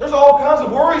 There's all kinds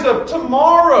of worries of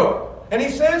tomorrow. And He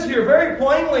says here very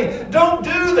plainly, don't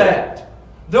do that.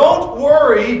 Don't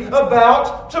worry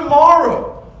about tomorrow.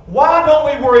 Why don't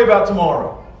we worry about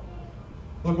tomorrow?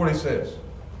 Look what He says.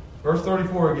 Verse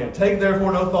 34 again. Take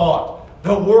therefore no thought.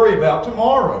 Don't worry about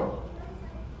tomorrow.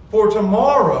 For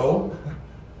tomorrow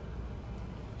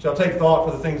shall take thought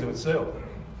for the things of itself.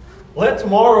 Let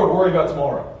tomorrow worry about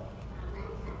tomorrow.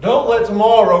 Don't let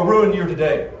tomorrow ruin your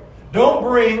today. Don't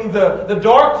bring the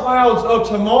dark clouds of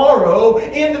tomorrow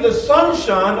into the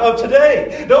sunshine of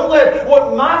today. Don't let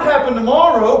what might happen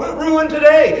tomorrow ruin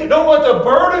today. Don't let the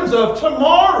burdens of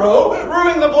tomorrow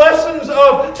ruin the blessings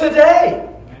of today.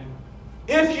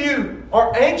 If you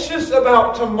are anxious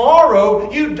about tomorrow,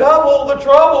 you double the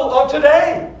trouble of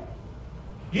today.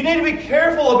 You need to be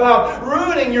careful about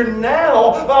ruining your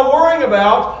now by worrying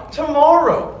about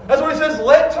tomorrow. That's what he says,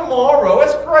 let tomorrow.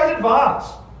 That's great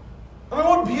advice. I mean,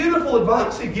 what beautiful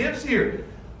advice he gives here.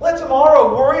 Let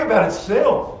tomorrow worry about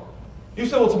itself. You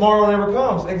say, well, tomorrow never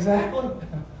comes. Exactly.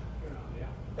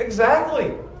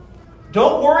 Exactly.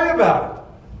 Don't worry about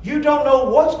it. You don't know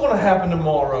what's going to happen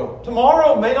tomorrow.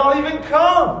 Tomorrow may not even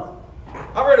come.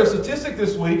 I read a statistic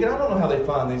this week, and I don't know how they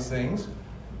find these things,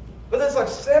 but that's like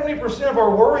 70% of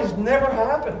our worries never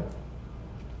happen.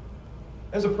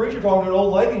 As a preacher talking to an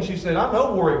old lady, and she said, I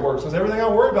know worry works because everything I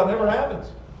worry about never happens.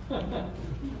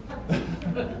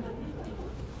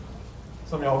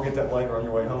 Some of y'all will get that later on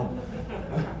your way home.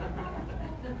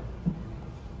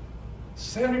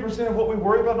 70% of what we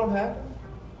worry about don't happen.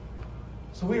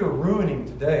 So we are ruining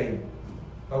today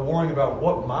by worrying about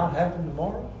what might happen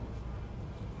tomorrow.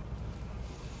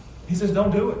 He says,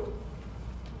 don't do it.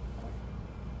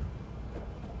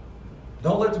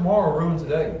 Don't let tomorrow ruin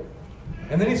today.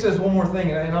 And then he says one more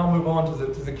thing, and I'll move on to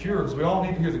the cure, because we all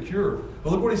need to hear the cure.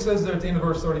 But look what he says there at the end of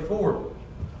verse 34.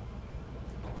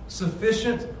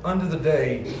 Sufficient unto the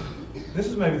day. This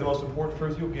is maybe the most important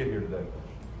truth you'll get here today.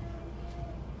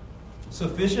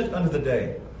 Sufficient unto the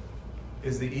day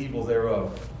is the evil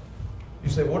thereof. You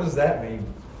say, what does that mean?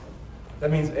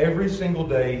 That means every single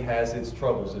day has its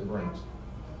troubles it brings.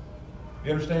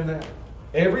 You understand that?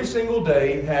 Every single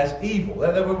day has evil.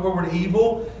 That word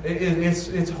evil,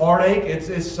 it's heartache,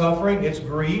 it's suffering, it's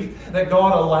grief that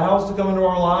God allows to come into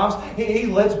our lives. He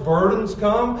lets burdens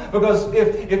come, because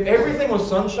if everything was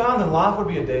sunshine, then life would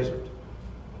be a desert.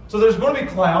 So there's going to be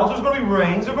clouds, there's going to be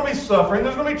rains, there's going to be suffering,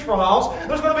 there's going to be trials,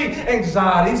 there's going to be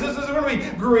anxieties, there's going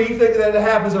to be grief that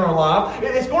happens in our life.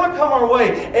 It's going to come our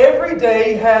way. Every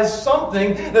day has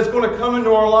something that's going to come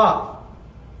into our life.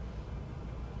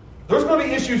 There's going to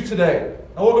be issues today.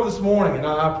 I woke up this morning and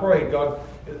I prayed, God,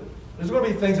 there's going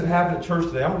to be things that happen at church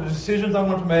today. Decisions I'm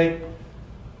going to make,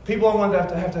 people I'm going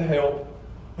to have to help.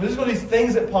 There's going to be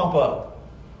things that pop up.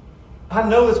 I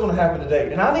know that's going to happen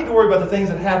today. And I need to worry about the things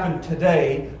that happen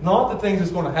today, not the things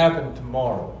that's going to happen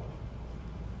tomorrow.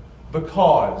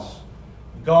 Because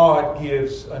God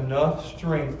gives enough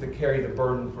strength to carry the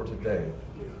burden for today.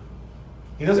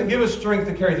 He doesn't give us strength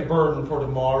to carry the burden for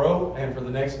tomorrow and for the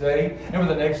next day and for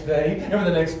the next day and for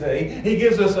the next day. He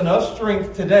gives us enough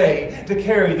strength today to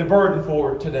carry the burden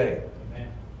for today. Amen.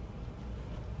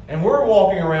 And we're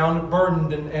walking around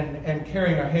burdened and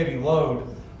carrying a heavy load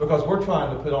because we're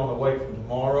trying to put on the weight from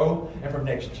tomorrow and from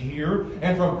next year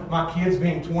and from my kids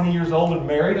being 20 years old and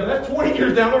married. And that's 20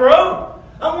 years down the road.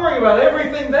 I'm worrying about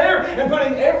everything there and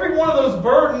putting every one of those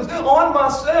burdens on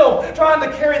myself, trying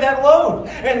to carry that load.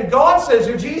 And God says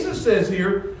here, Jesus says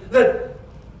here, that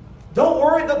don't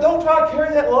worry, don't try to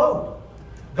carry that load.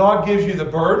 God gives you the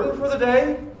burden for the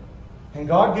day, and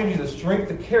God gives you the strength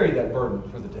to carry that burden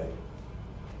for the day.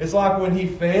 It's like when He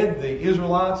fed the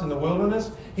Israelites in the wilderness,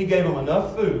 He gave them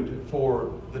enough food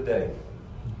for the day.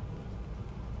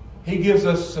 He gives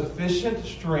us sufficient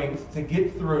strength to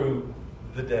get through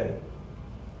the day.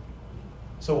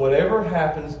 So whatever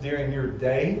happens during your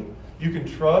day, you can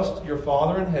trust your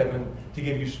Father in heaven to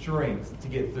give you strength to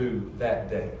get through that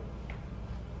day.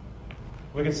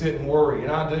 We can sit and worry,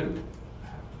 and I do.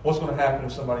 What's going to happen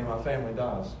if somebody in my family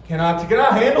dies? Can I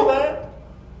handle that?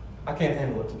 I can't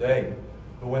handle it today.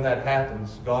 But when that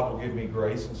happens, God will give me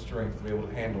grace and strength to be able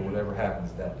to handle whatever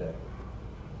happens that day.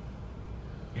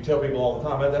 You tell people all the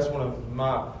time, that's one of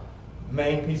my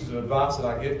main pieces of advice that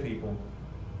I give people.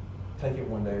 Take it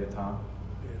one day at a time.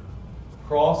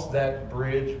 Cross that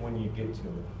bridge when you get to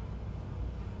it.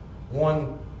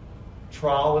 One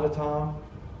trial at a time,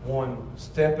 one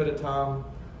step at a time.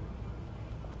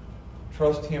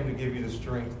 Trust Him to give you the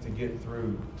strength to get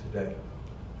through today.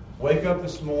 Wake up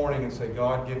this morning and say,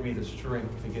 God, give me the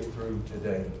strength to get through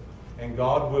today. And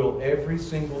God will every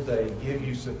single day give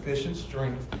you sufficient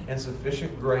strength and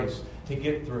sufficient grace to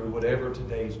get through whatever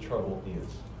today's trouble is.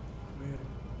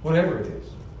 Whatever it is.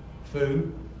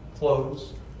 Food,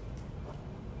 clothes,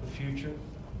 the future,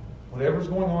 whatever's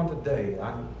going on today,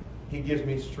 He gives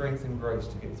me strength and grace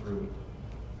to get through it.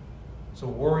 So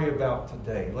worry about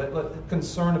today. Let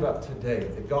concern about today,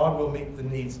 that God will meet the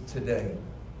needs today.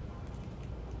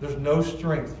 There's no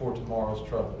strength for tomorrow's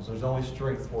troubles. There's only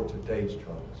strength for today's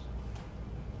troubles.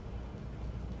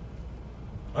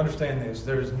 understand this.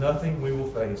 There is nothing we will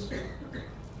face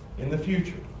in the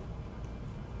future,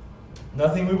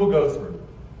 nothing we will go through,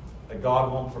 that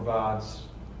God won't provide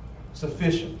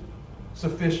sufficient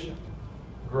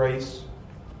grace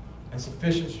and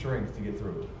sufficient strength to get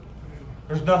through it.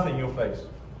 There's nothing you'll face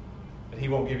that He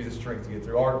won't give you the strength to get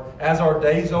through. As our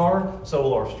days are, so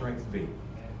will our strength be.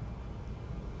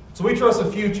 So we trust the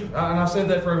future. And I said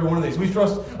that for every one of these. We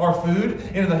trust our food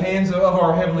into the hands of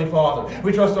our Heavenly Father.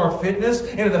 We trust our fitness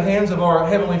into the hands of our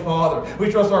Heavenly Father. We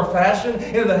trust our fashion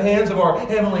into the hands of our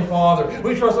Heavenly Father.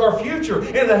 We trust our future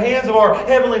into the hands of our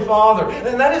Heavenly Father.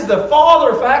 And that is the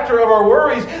Father factor of our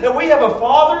worries, that we have a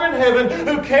Father in heaven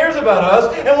who cares about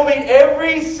us and will meet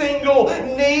every single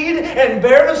need and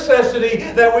bare necessity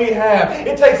that we have.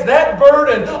 It takes that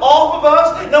burden off of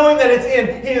us, knowing that it's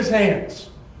in His hands.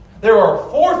 There are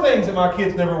 4 things that my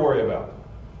kids never worry about.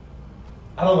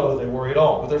 I don't know that they worry at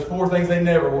all, but there's 4 things they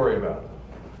never worry about.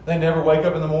 They never wake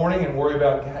up in the morning and worry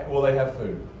about, will they have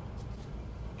food?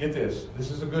 Get this.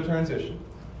 This is a good transition.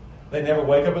 They never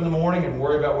wake up in the morning and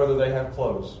worry about whether they have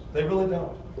clothes. They really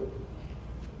don't.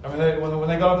 I mean, when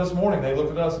they got up this morning, they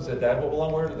looked at us and said, Dad, what will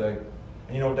I wear today?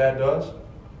 And you know what Dad does?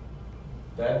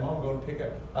 Dad and Mom are going to pick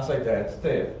out. I say, Dad,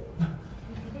 Steph.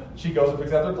 She goes and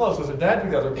picks out their clothes. So if Dad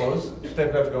picks out their clothes,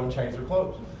 Steph has to go and change their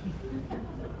clothes.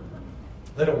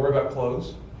 They don't worry about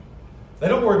clothes. They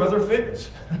don't worry about their fitness.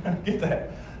 Get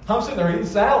that? I'm sitting there eating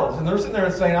salads, and they're sitting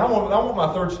there saying, I want my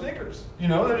 3rd Snickers. You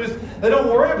know, they don't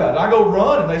worry about it. I go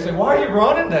run, and they say, why are you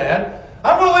running, Dad?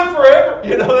 I'm going to live forever.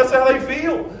 You know, that's how they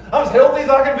feel. I'm as healthy as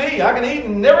I can be. I can eat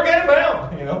and never gain a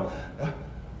pound. You know,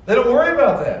 they don't worry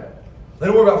about that. They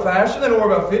don't worry about fashion. They don't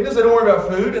worry about fitness. They don't worry about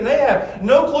food, and they have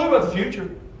no clue about the future.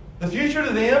 The future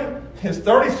to them is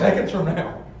 30 seconds from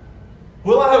now.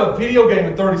 Will I have a video game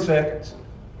in 30 seconds?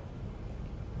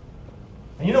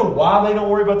 And you know why they don't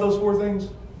worry about those 4 things?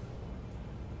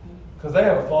 Because they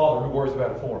have a Father who worries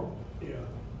about it for them. Yeah.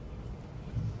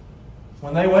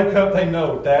 When they wake up, they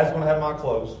know Dad's going to have my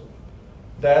clothes.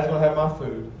 Dad's going to have my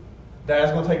food.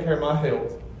 Dad's going to take care of my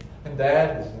health. And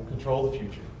Dad is in control of the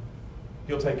future.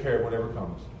 He'll take care of whatever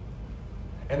comes.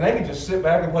 And they can just sit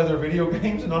back and play their video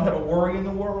games and not have a worry in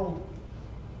the world.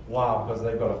 Why? Because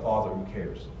they've got a Father who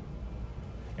cares.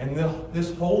 And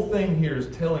this whole thing here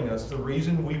is telling us the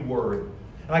reason we worry.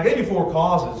 And I gave you 4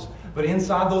 causes, but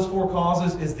inside those 4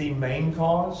 causes is the main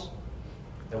cause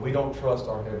that we don't trust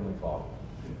our Heavenly Father.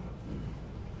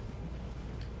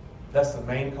 That's the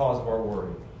main cause of our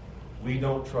worry. We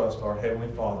don't trust our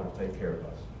Heavenly Father to take care of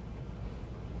us.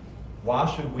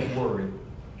 Why should we worry?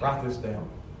 Write this down.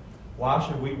 Why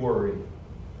should we worry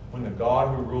when the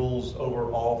God who rules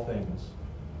over all things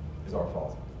is our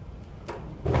Father?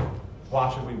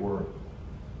 Why should we worry?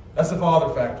 That's the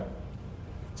Father factor.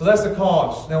 So that's the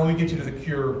cause. Now let me get you to the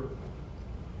cure.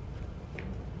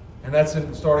 And that's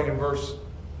starting in verse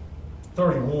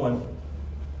 31.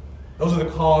 Those are the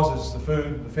causes: the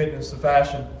food, the fitness, the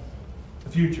fashion, the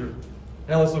future.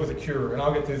 Now let's look at the cure. And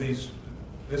I'll get through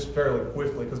this fairly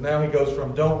quickly, because now he goes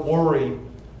from don't worry,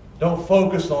 don't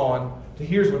focus on, to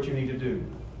here's what you need to do.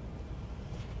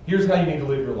 Here's how you need to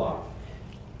live your life.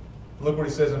 Look what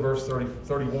he says in verse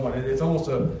 31. It's almost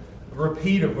a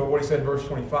repeat of what he said in verse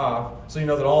 25. So you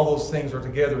know that all those things are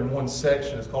together in one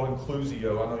section. It's called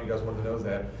inclusio. I know you guys want to know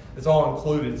that. It's all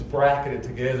included. It's bracketed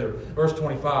together. Verse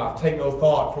 25, take no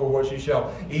thought for what you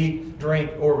shall eat,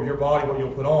 drink, or your body what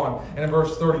you'll put on. And in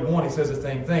verse 31, he says the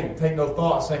same thing. Take no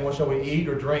thought, saying, what shall we eat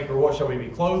or drink, or what shall we be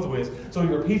clothed with? So he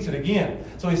repeats it again.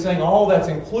 So he's saying all that's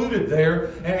included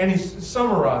there, and he's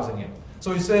summarizing it.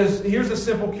 So he says, here's a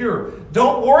simple cure.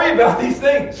 Don't worry about these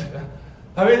things.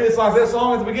 I mean, it's like that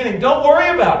song at the beginning. Don't worry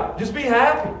about it. Just be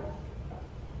happy.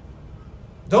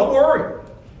 Don't worry.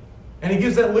 And he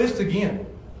gives that list again.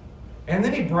 And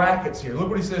then he brackets here. Look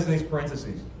what he says in these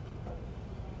parentheses.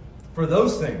 For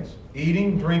those things,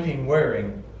 eating, drinking,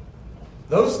 wearing,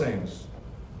 those things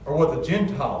are what the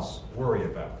Gentiles worry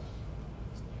about.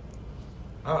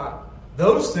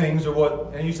 Those things are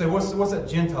what, and you say, what's that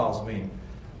Gentiles mean?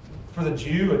 For the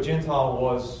Jew, a Gentile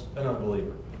was an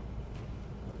unbeliever.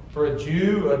 For a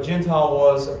Jew, a Gentile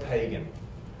was a pagan.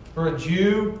 For a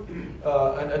Jew,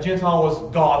 a Gentile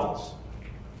was godless.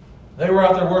 They were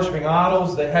out there worshiping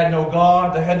idols. They had no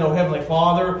God. They had no Heavenly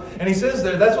Father. And he says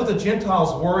there, that's what the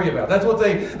Gentiles worry about. That's what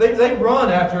they run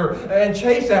after and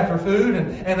chase after food,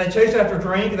 and they chase after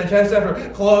drink, and they chase after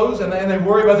clothes, and they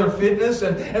worry about their fitness,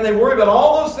 and they worry about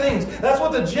all those things. That's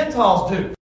what the Gentiles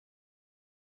do.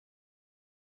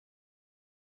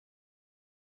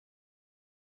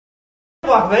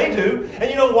 Like they do. And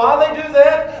you know why they do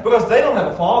that? Because they don't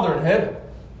have a Father in heaven.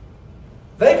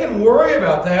 They can worry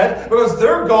about that because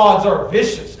their gods are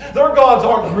vicious. Their gods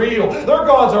aren't real. Their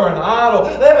gods are an idol.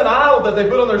 They have an idol that they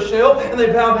put on their shelf and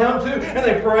they bow down to and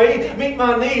they pray, meet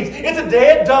my needs. It's a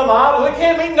dead, dumb idol. It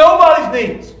can't meet nobody's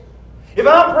needs. If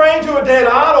I'm praying to a dead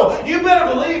idol, you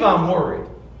better believe I'm worried.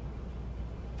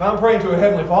 If I'm praying to a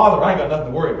Heavenly Father, I ain't got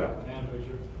nothing to worry about.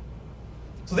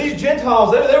 So these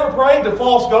Gentiles, they were praying to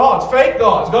false gods, fake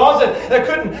gods, gods that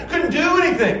couldn't do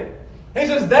anything. And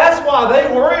he says that's why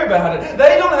they worry about it.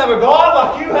 They don't have a God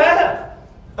like you have.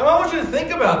 I want you to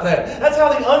think about that. That's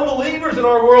how the unbelievers in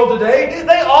our world today,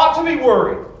 they ought to be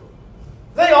worried.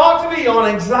 They ought to be on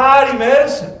anxiety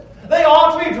medicine. They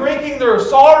ought to be drinking their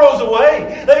sorrows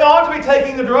away. They ought to be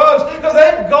taking the drugs because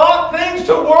they've got things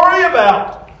to worry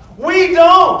about. We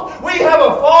don't. We have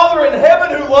a Father in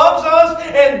heaven who loves us,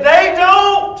 and they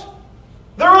don't.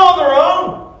 They're on their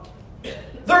own.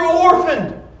 They're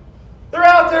orphaned. They're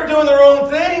out there doing their own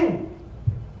thing.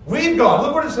 We've got,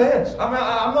 look what it says. I'm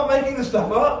not making this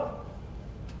stuff up.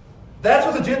 That's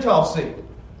what the Gentiles see.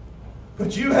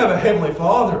 But you have a Heavenly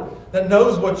Father that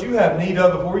knows what you have need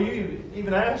of before you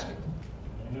even ask Him.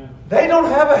 Amen. They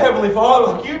don't have a Heavenly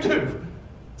Father like you do.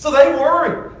 So they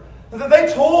worry.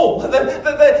 They toil.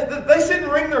 They sit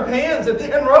and wring their hands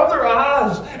and rub their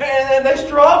eyes. And they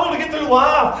struggle to get through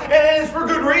life. And it's for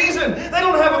good reason. They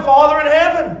don't have a Father in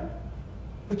heaven.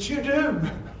 But you do.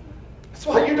 That's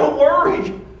why you don't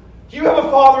worry. You have a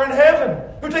Father in heaven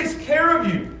who takes care of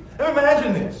you. And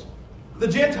imagine this. The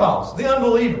Gentiles, the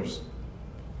unbelievers,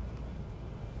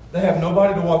 they have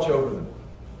nobody to watch over them.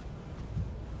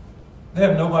 They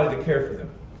have nobody to care for them.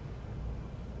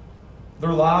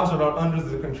 Their lives are not under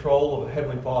the control of a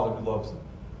Heavenly Father who loves them.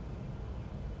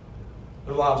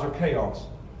 Their lives are chaos.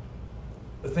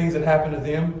 The things that happen to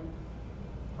them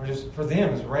are just, for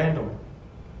them, is random.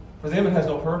 For them, it has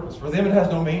no purpose. For them, it has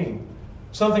no meaning.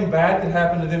 Something bad could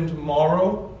happen to them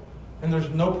tomorrow, and there's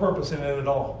no purpose in it at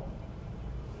all.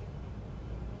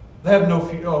 They have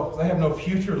no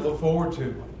future to look forward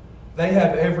to. They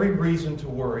have every reason to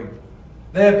worry.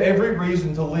 They have every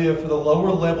reason to live for the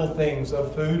lower level things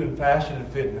of food and fashion and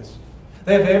fitness.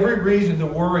 They have every reason to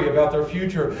worry about their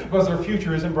future because their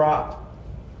future isn't bright.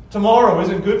 Tomorrow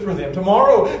isn't good for them.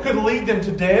 Tomorrow could lead them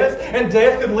to death, and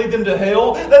death could lead them to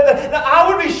hell. I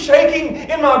would be shaking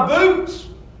in my boots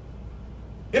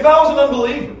if I was an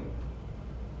unbeliever.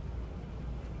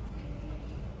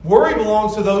 Worry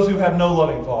belongs to those who have no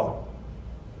loving Father.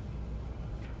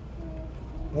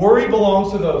 Worry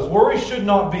belongs to those. Worry should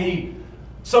not be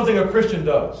something a Christian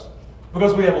does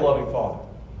because we have a loving Father.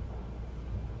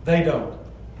 They don't.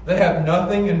 They have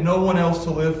nothing and no one else to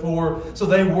live for, so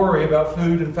they worry about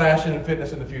food and fashion and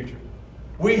fitness in the future.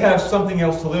 We have something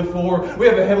else to live for. We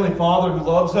have a Heavenly Father who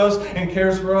loves us and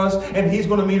cares for us, and He's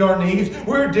going to meet our needs.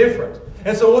 We're different.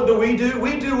 And so what do? We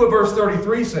do what verse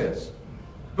 33 says.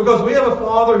 Because we have a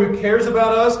Father who cares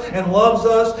about us and loves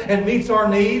us and meets our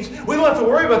needs. We don't have to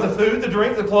worry about the food, the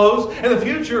drink, the clothes, and the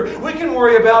future. We can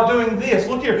worry about doing this.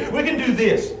 Look here. We can do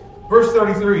this. Verse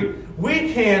 33.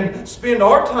 We can spend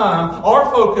our time, our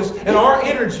focus, and our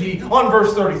energy on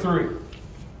verse 33.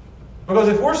 Because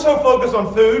if we're so focused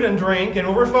on food and drink,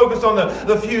 and we're focused on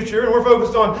the future, and we're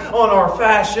focused on our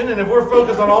fashion, and if we're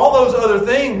focused on all those other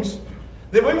things,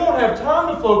 then we won't have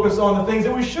time to focus on the things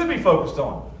that we should be focused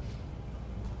on.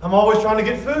 I'm always trying to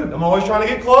get food. I'm always trying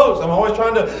to get clothes. I'm always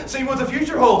trying to see what the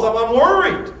future holds. I'm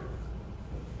worried.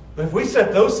 But if we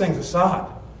set those things aside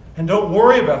and don't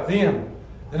worry about them,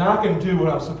 then I can do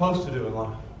what I'm supposed to do in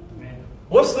life. Amen.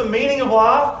 What's the meaning of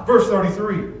life? Verse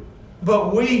 33.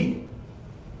 But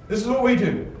this is what we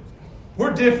do.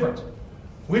 We're different.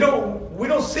 We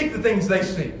don't seek the things they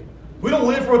seek. We don't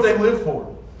live for what they live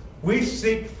for. We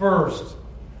seek first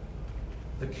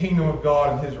the kingdom of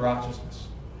God and His righteousness.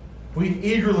 We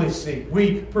eagerly seek.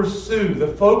 We pursue. The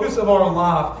focus of our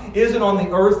life isn't on the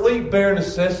earthly, bare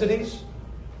necessities.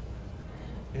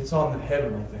 It's on the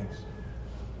heavenly things.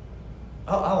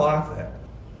 I like that.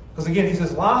 Because again, he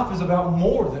says life is about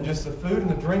more than just the food and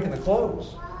the drink and the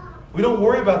clothes. We don't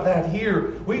worry about that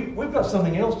here. We've got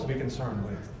something else to be concerned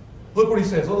with. Look what he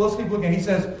says. Let's keep looking. He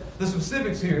says the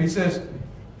specifics here. He says,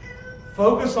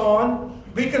 focus on,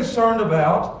 be concerned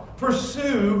about,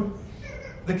 pursue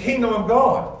the kingdom of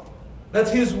God. That's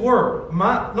His word.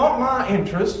 Not my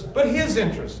interest, but His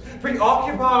interest.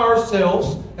 Preoccupy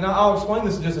ourselves, and I'll explain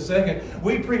this in just a second.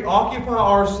 We preoccupy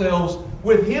ourselves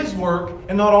with His work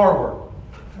and not our work.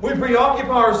 We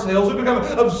preoccupy ourselves, we become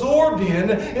absorbed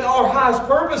in, and our highest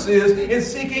purpose is in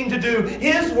seeking to do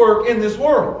His work in this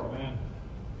world. Amen.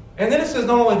 And then it says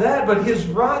not only that, but His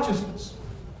righteousness.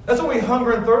 That's what we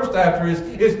hunger and thirst after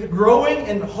is growing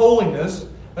in holiness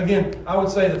Again, I would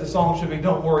say that the song should be,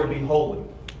 don't worry, be holy.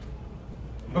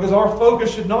 Because our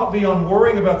focus should not be on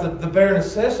worrying about the bare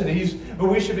necessities, but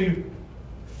we should be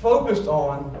focused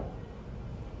on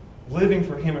living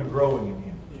for Him and growing in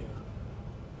Him.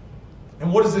 Yeah.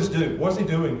 And what does this do? What's He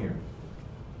doing here?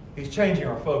 He's changing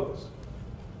our focus.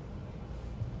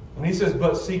 When He says,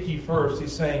 but seek ye first,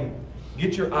 He's saying,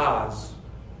 get your eyes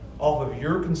off of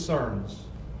your concerns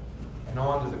and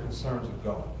onto the concerns of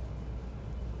God.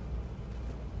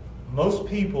 Most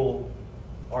people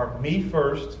are me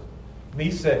first, me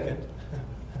second,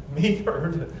 me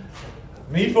third,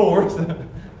 me fourth.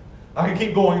 I can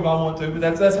keep going if I want to, but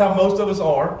that's how most of us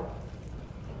are.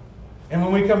 And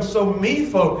when we become so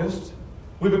me-focused,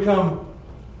 we become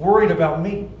worried about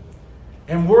me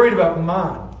and worried about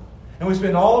mine. And we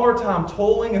spend all of our time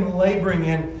toiling and laboring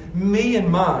in me and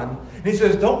mine. And He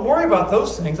says, don't worry about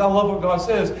those things. I love what God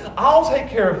says. I'll take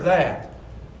care of that.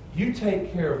 You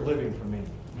take care of living for me.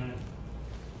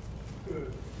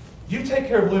 You take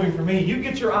care of living for me. You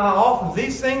get your eye off of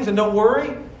these things and don't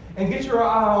worry. And get your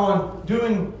eye on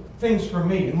doing things for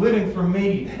me and living for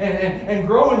me and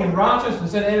growing in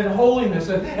righteousness and in holiness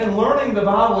and learning the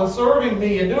Bible and serving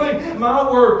me and doing my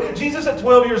work. Jesus at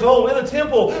 12 years old in the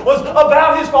temple was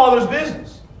about His Father's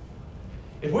business.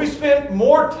 If we spent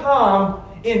more time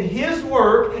in His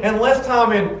work and less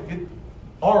time in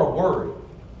our worry,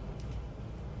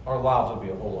 our lives would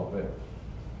be a whole lot better.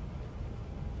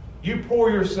 You pour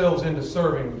yourselves into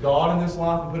serving God in this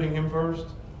life and putting Him first,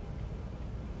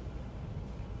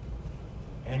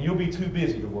 and you'll be too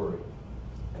busy to worry.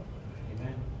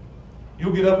 Amen.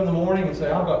 You'll get up in the morning and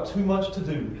say, I've got too much to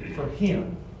do for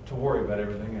Him to worry about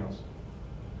everything else.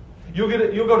 You'll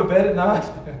go to bed at night,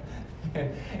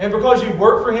 and because you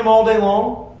work for Him all day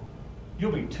long,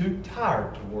 you'll be too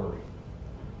tired to worry.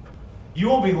 You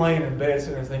won't be laying in bed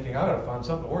sitting there thinking, I've got to find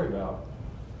something to worry about.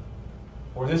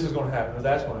 Or this is going to happen, or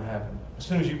that's going to happen. As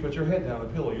soon as you put your head down on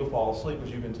the pillow, you'll fall asleep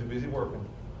because you've been too busy working.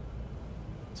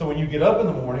 So when you get up in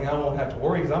the morning, I won't have to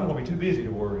worry because I'm going to be too busy to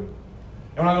worry.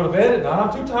 And when I go to bed at night,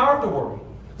 I'm too tired to worry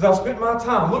because I'll spend my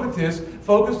time, look at this,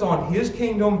 focused on His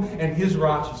kingdom and His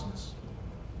righteousness.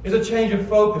 It's a change of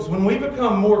focus. When we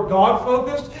become more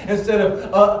God-focused instead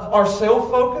of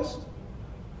ourself-focused,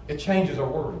 it changes our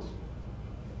worries.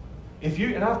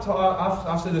 And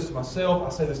I've said this to myself, I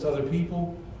say this to other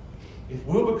people. If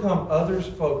we'll become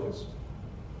others-focused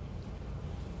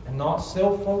and not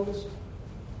self-focused,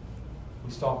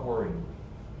 we stop worrying.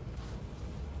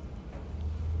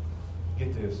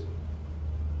 Get this.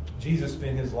 Jesus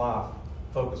spent His life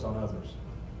focused on others.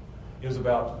 It was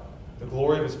about the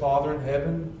glory of His Father in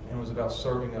heaven, and it was about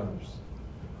serving others.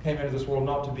 Came into this world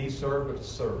not to be served, but to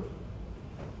serve.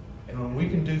 And when we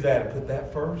can do that and put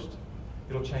that first,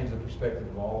 it'll change the perspective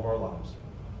of all of our lives.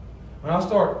 When I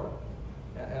start,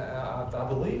 I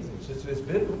believe this, it's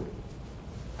biblical.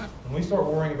 When we start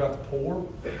worrying about the poor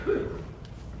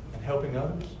and helping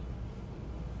others,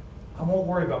 I won't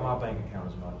worry about my bank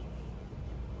account as much.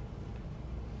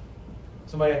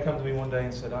 Somebody had come to me one day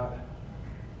and said, I'm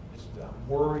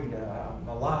worried,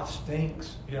 my life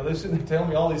stinks. They're sitting there telling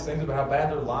me all these things about how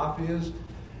bad their life is.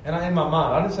 And in my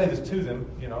mind, I didn't say this to them,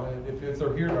 if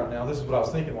they're here right now, this is what I was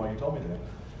thinking while you told me that.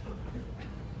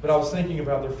 But I was thinking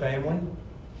about their family.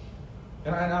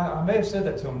 And I may have said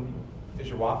that to them. Is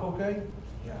your wife okay?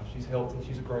 Yeah, she's healthy.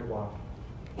 She's a great wife.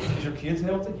 Is your kids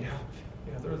healthy? Yeah,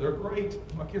 they're great.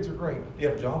 My kids are great. Do you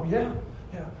have a job? Yeah.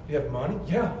 Do you have money?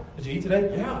 Yeah. Did you eat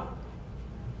today? Yeah.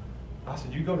 I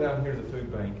said, you go down here to the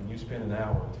food bank and you spend an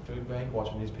hour at the food bank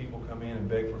watching these people come in and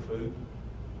beg for food.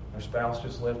 Their spouse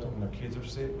just left them and their kids are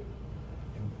sick.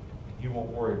 And you won't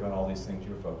worry about all these things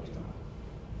you're focused on.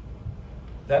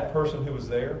 That person who was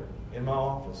there in my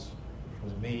office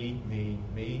was me.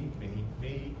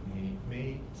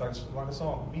 It's like a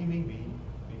song. Me.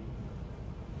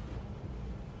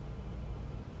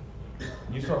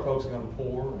 And you start focusing on the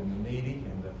poor and the needy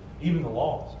and even the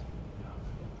lost.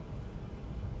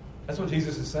 That's what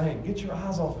Jesus is saying. Get your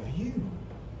eyes off of you.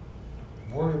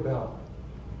 Worry about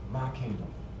my kingdom,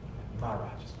 my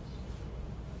righteousness.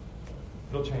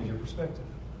 It'll change your perspective.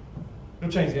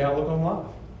 It'll change the outlook on life.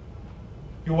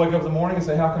 You'll wake up in the morning and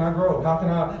say, how can I grow? How can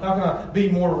I be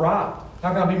more right?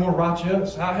 How can I be more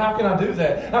righteous? How can I do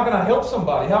that? How can I help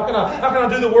somebody? How can I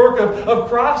do the work of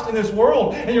Christ in this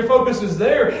world? And your focus is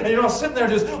there. And you're not sitting there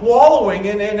just wallowing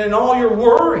in all your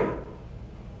worry.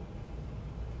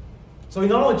 So He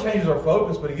not only changes our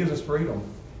focus, but He gives us freedom.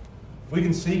 We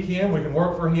can seek Him. We can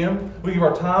work for Him. We give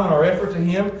our time and our effort to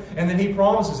Him. And then He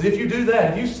promises, if you do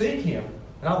that, if you seek Him,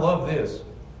 and I love this,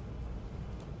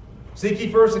 seek ye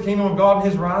first the kingdom of God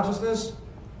and His righteousness,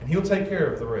 and He'll take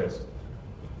care of the rest.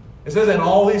 It says, and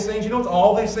all these things, you know what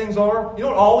all these things are? You know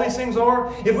what all these things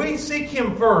are? If we seek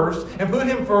Him first and put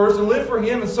Him first and live for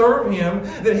Him and serve Him,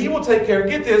 then He will take care,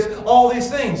 get this, all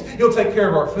these things. He'll take care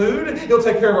of our food. He'll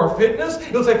take care of our fitness.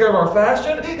 He'll take care of our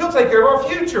fashion. He'll take care of our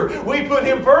future. We put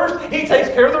Him first, He takes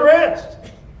care of the rest.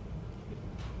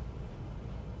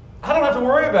 I don't have to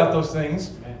worry about those things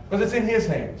because it's in His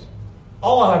hands.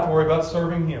 All I have to worry about is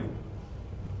serving Him.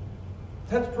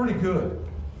 That's pretty good.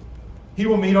 He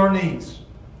will meet our needs.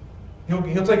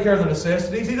 He'll take care of the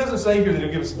necessities. He doesn't say here that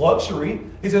He'll give us luxury.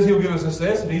 He says He'll give us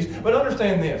necessities. But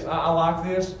understand this. I like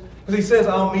this. Because He says,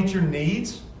 I'll meet your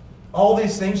needs. All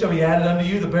these things shall be added unto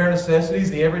you, the bare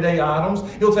necessities, the everyday items.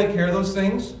 He'll take care of those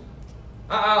things.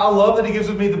 I love that He gives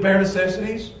me the bare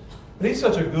necessities. But He's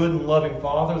such a good and loving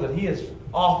Father that He has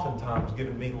oftentimes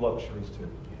given me luxuries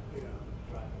too. Yeah,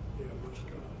 right. Yeah, much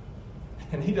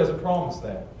God. And He doesn't promise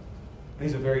that. But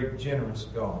He's a very generous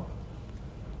God.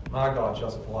 My God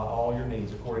shall supply all your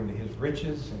needs according to His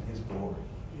riches and His glory.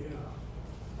 Yeah.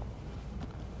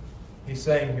 He's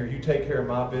saying here, you take care of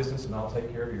my business and I'll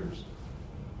take care of yours.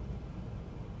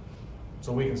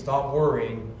 So we can stop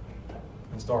worrying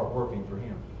and start working for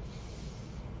Him.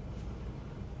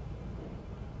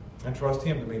 And trust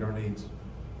Him to meet our needs.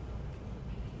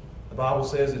 The Bible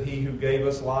says that He who gave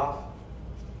us life,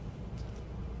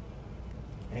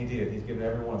 and He did. He's given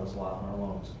every one of us life in our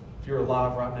lungs. If you're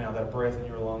alive right now, that breath in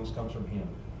your lungs comes from Him.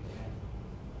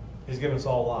 He's given us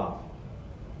all life.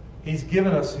 He's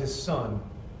given us His Son.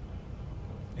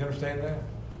 You understand that?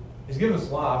 He's given us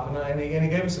life, and He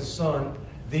gave us His Son,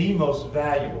 the most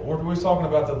valuable. We're talking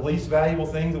about the least valuable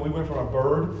thing, that we went from a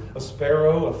bird, a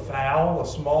sparrow, a fowl, a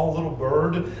small little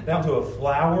bird, down to a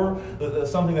flower,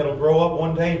 something that'll grow up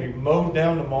one day and be mowed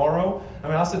down tomorrow. I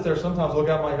mean, I sit there sometimes, look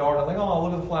out my yard, and I think, oh,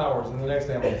 look at the flowers. And the next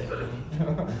day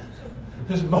I'm like,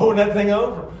 just mowing that thing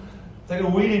over. Taking a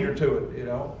weed eater to it, you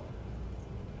know.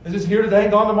 It's just here today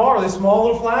and gone tomorrow. These small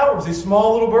little flowers, these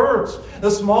small little birds, the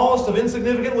smallest of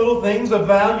insignificant little things of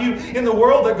value in the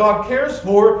world that God cares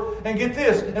for. And get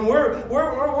this, and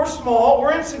we're small,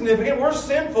 we're insignificant, we're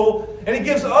sinful, and He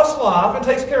gives us life and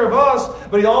takes care of us,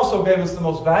 but He also gave us the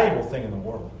most valuable thing in the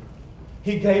world.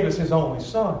 He gave us His only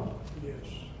Son.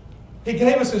 He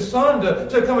gave us His Son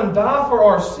to come and die for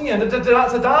our sin, to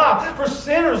die for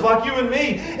sinners like you and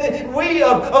me. We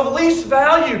of least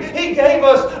value. He gave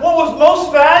us what was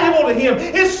most valuable to Him,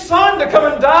 His Son, to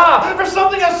come and die for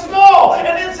something as small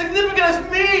and insignificant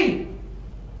as me.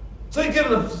 So He's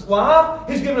given us life.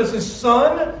 He's given us His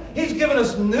Son. He's given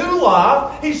us new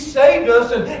life. He saved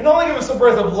us and not only gave us the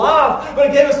breath of life, but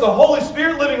He gave us the Holy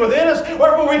Spirit living within us,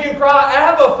 wherefore we can cry,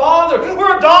 Abba, Father.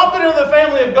 We're adopted into the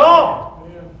family of God.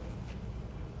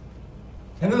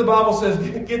 And then the Bible says,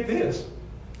 get this,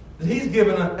 that He's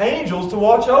given angels to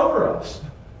watch over us.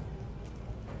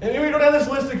 And we go down this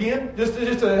list again, just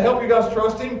to help you guys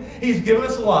trust Him. He's given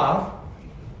us life.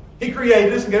 He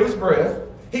created us and gave us breath.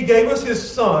 He gave us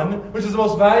His Son, which is the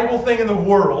most valuable thing in the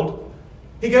world.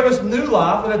 He gave us new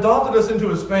life and adopted us into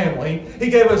His family.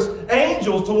 He gave us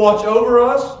angels to watch over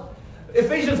us.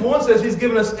 Ephesians 1 says He's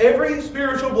given us every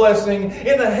spiritual blessing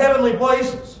in the heavenly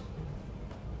places.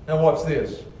 Now watch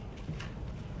this.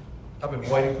 I've been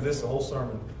waiting for this the whole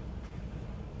sermon.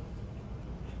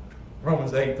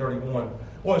 Romans 8:31.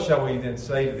 What shall we then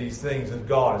say to these things? If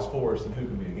God is for us, then who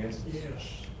can be against us? Yes.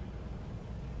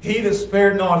 He that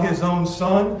spared not His own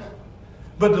Son,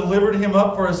 but delivered Him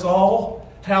up for us all,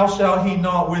 how shall He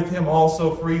not with Him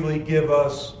also freely give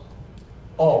us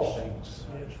all things?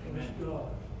 Yes, praise God.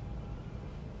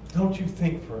 Don't you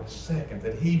think for a second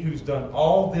that He who's done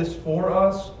all this for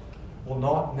us will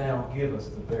not now give us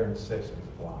the bare necessities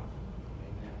of life?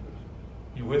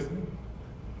 You with me?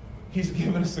 He's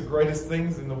given us the greatest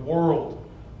things in the world.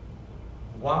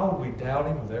 Why would we doubt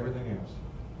Him with everything else?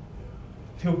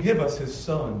 He'll give us His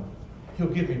Son. He'll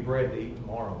give me bread to eat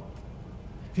tomorrow.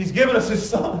 He's given us His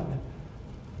Son.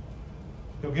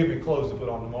 He'll give me clothes to put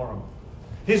on tomorrow.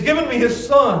 He's given me His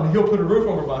Son. He'll put a roof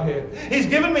over my head. He's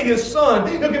given me His Son.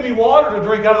 He'll give me water to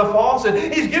drink out of the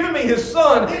faucet. He's given me His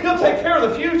Son. He'll take care of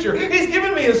the future. He's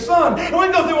given me His Son. And we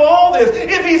can go through all this.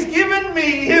 If He's given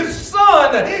me His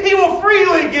Son, He will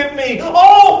freely give me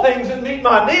all things and meet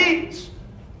my needs.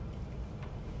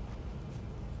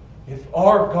 If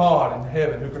our God in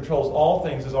heaven, who controls all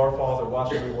things, is our Father, why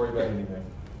should we worry about anything?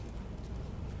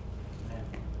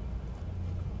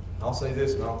 I'll say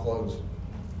this and I'll close.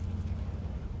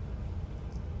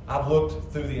 I've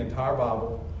looked through the entire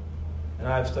Bible and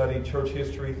I've studied church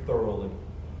history thoroughly.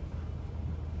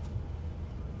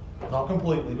 Not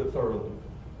completely, but thoroughly.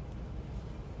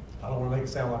 I don't want to make it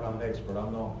sound like I'm an expert.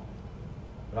 I'm not.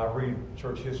 But I read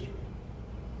church history.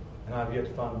 And I've yet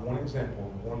to find one example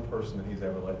of one person that he's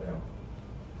ever let down.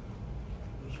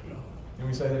 Praise God. Can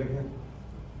we say that again?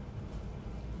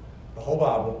 The whole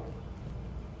Bible,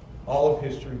 all of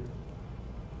history,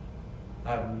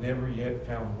 I've never yet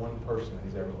found one person that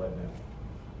he's ever let down.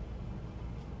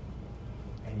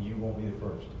 And you won't be the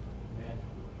first. Amen.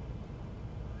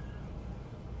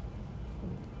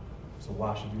 So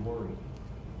why should you worry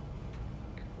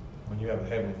when you have a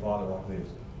Heavenly Father like this?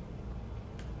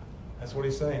 That's what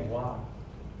he's saying. Why?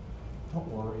 Don't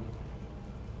worry.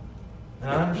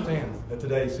 And I understand that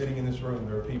today, sitting in this room,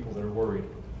 there are people that are worried.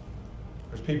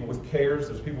 There's people with cares.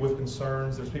 There's people with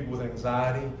concerns. There's people with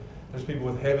anxiety. There's people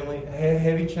with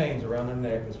heavy chains around their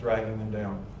neck that's dragging them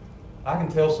down. I can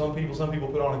tell some people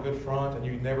put on a good front and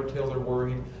you can never tell they're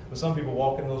worried. But some people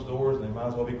walk in those doors and they might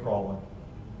as well be crawling.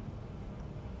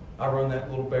 I run that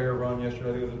little bear run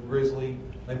yesterday with a grizzly.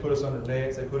 They put us under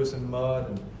nets. They put us in mud.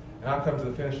 And I come to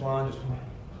the finish line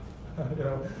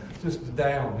just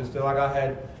down. Just like I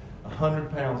had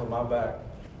 100 pounds on my back.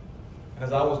 And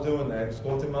as I was doing that, it's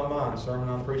going through my mind, the sermon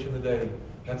I'm preaching today,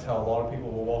 that's how a lot of people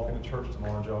will walk into church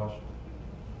tomorrow, Josh.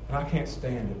 And I can't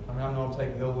stand it. I mean, I know I'm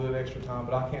taking a little bit of extra time,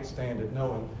 but I can't stand it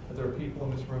knowing that there are people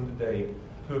in this room today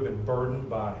who have been burdened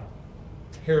by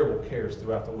terrible cares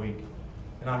throughout the week.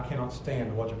 And I cannot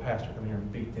stand to watch a pastor come here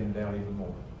and beat them down even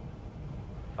more.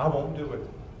 I won't do it.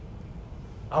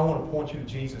 I want to point you to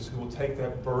Jesus, who will take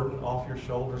that burden off your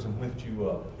shoulders and lift you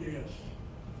up. Yes.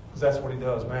 Because that's what he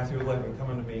does. Matthew 11, come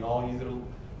unto me, all you that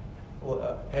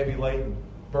are heavy laden,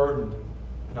 burdened,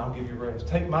 and I'll give you rest.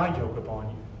 Take my yoke upon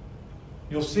you.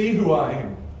 You'll see who I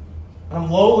am. I'm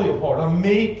lowly of heart. I'm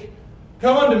meek.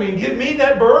 Come unto me and give me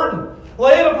that burden.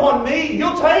 Lay it upon me.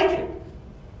 He'll take it.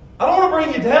 I don't want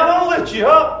to bring you down. I want to lift you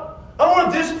up. I don't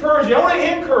want to discourage you. I want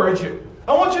to encourage you.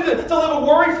 I want you to live a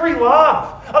worry-free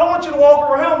life. I don't want you to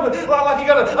walk around like you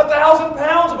got 1,000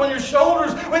 pounds upon your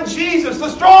shoulders when Jesus, the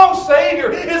strong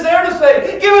Savior, is there to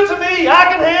say, give it to me. I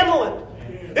can handle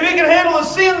it. If He can handle the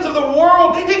sins of the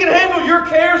world, He can handle your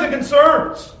cares and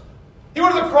concerns. He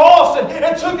went to the cross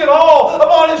and took it all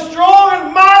upon His strong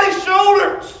and mighty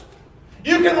shoulders.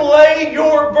 You can lay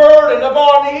your burden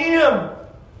upon Him.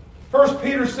 1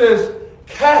 Peter says,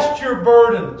 cast your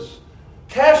burdens.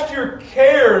 Cast your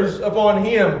cares upon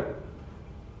Him,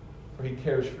 for He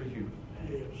cares for you.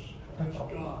 Yes. Praise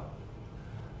God.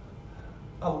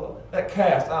 I love that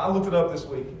cast. I looked it up this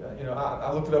week.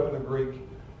 I looked it up in the Greek.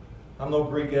 I'm no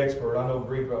Greek expert. I know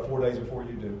Greek about 4 days before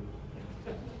you do.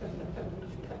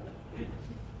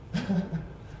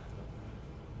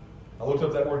 I looked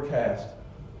up that word cast.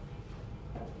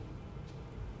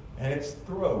 And it's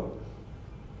throw.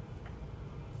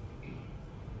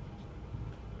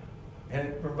 And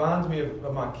it reminds me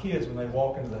of my kids when they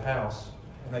walk into the house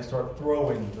and they start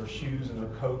throwing their shoes and their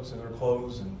coats and their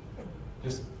clothes and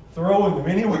just throwing them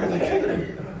anywhere they can.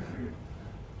 And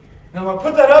I'm like,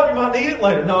 put that up, you might need it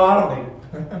later. No, I don't need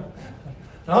it.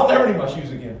 I'll never need my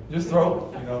shoes again. Just throw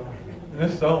them, And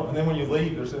just don't. And then when you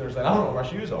leave, they're sitting there saying, I don't know where my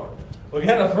shoes are. Well, if you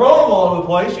had to throw them all over the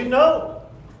place, you'd know.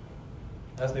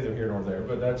 That's neither here nor there,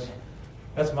 but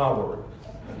that's my word.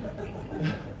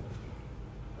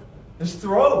 Just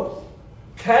throw.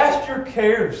 Cast your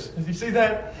cares. Did you see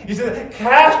that? You see that?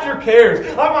 Cast your cares.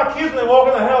 Like my kids when they walk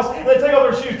in the house and they take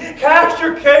off their shoes. Cast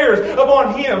your cares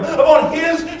upon Him, upon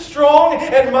His strong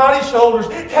and mighty shoulders.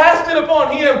 Cast it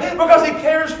upon Him because He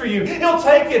cares for you. He'll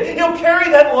take it. He'll carry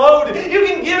that load. You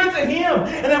can give it to Him.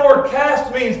 And that word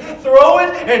cast means throw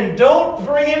it and don't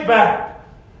bring it back.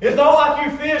 It's not like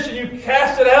you fish and you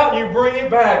cast it out and you bring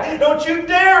it back. Don't you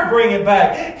dare bring it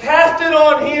back. Cast it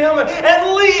on Him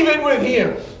and leave it with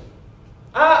Him.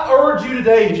 I urge you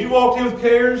today, if you walked in with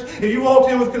cares, if you walked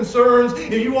in with concerns,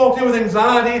 if you walked in with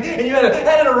anxiety, and you had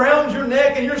it around your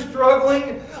neck and you're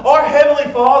struggling, our Heavenly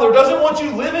Father doesn't want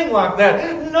you living like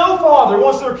that. No father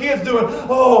wants their kids doing, I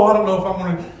don't know if I'm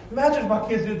going to... Imagine if my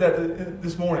kids did that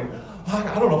this morning.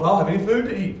 I don't know if I'll have any food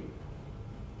to eat.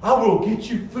 I will get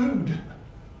you food.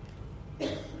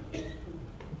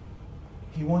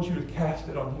 He wants you to cast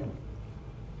it on Him.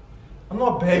 I'm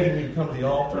not begging you to come to the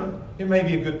altar. It may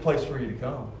be a good place for you to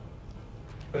come.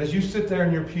 But as you sit there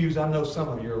in your pews, I know some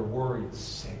of you are worried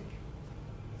sick.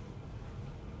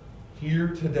 Here,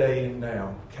 today, and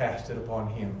now, cast it upon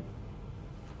Him.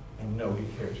 And know He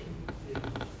cares for you.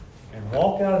 And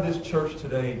walk out of this church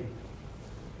today,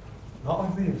 not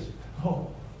like this. But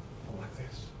like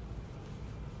this.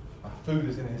 My food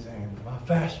is in His hands. My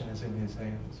fashion is in His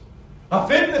hands. My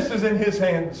fitness is in His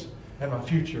hands. And my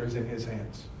future is in His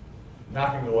hands. And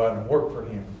I can go out and work for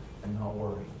Him and not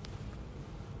worry.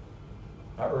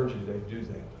 I urge you today to do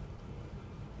that.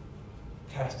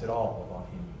 Cast it all upon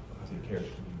Him because He cares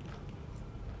for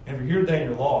you. And if you're here today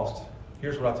and you're lost,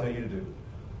 here's what I tell you to do.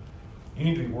 You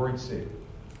need to be worried sick.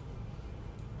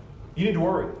 You need to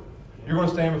worry. You're going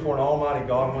to stand before an almighty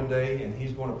God one day, and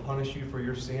He's going to punish you for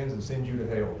your sins and send you to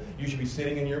hell. You should be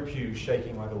sitting in your pew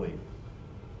shaking like a leaf.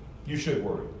 You should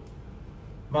worry.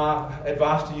 My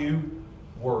advice to you,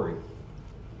 worry.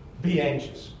 Be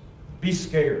anxious. Be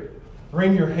scared.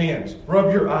 Wring your hands.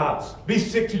 Rub your eyes. Be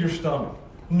sick to your stomach,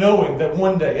 knowing that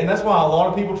one day, and that's why a lot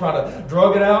of people try to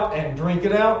drug it out and drink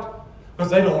it out, because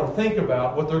they don't want to think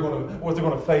about what they're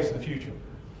going to face in the future.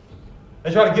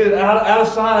 They try to get it out of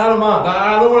sight, out of mind.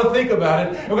 I don't want to think about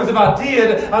it, because if I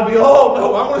did, I'd be, oh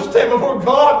no, I'm going to stand before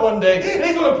God one day, and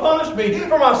He's going to punish me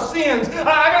for my sins. I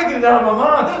got to get it out of my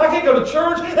mind. I can't go to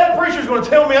church. That preacher's going to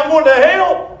tell me I'm going to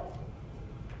hell.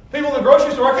 People in the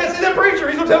grocery store, I can't see that preacher.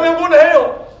 He's going to tell me I'm going to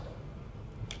hell.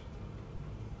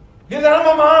 Get it out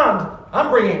of my mind.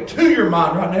 I'm bringing it to your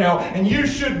mind right now, and you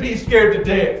should be scared to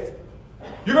death.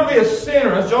 You're going to be a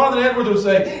sinner, as Jonathan Edwards would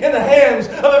say, in the hands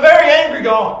of a very angry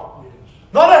God.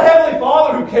 Not a heavenly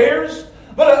Father who cares,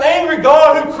 but an angry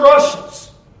God who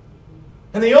crushes.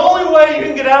 And the only way you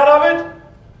can get out of it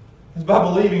is by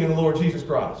believing in the Lord Jesus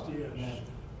Christ.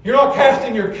 You're not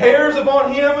casting your cares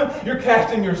upon Him. You're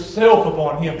casting yourself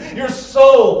upon Him. Your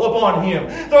soul upon Him.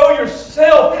 Throw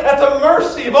yourself at the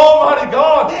mercy of Almighty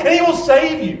God, and He will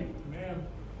save you. Amen.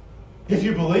 If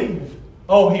you believe.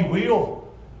 Oh, He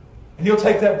will. And He'll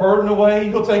take that burden away.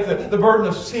 He'll take the burden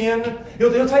of sin.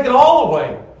 He'll take it all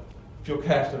away if you'll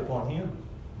cast it upon Him.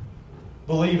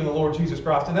 Believe in the Lord Jesus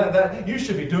Christ. And that you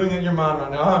should be doing it in your mind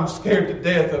right now. I'm scared to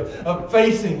death of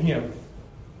facing Him.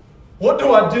 What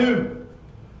do I do?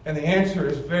 And the answer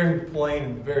is very plain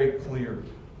and very clear.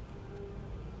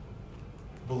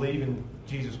 Believe in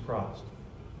Jesus Christ.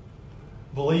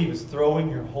 Believe is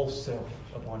throwing your whole self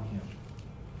upon Him.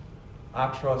 I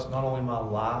trust not only my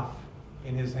life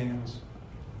in His hands,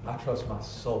 I trust my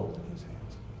soul in His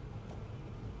hands.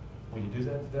 Will you do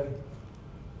that today?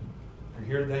 If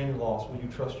you're here today and you're lost, will you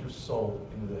trust your soul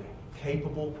into the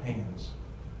capable hands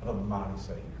of a mighty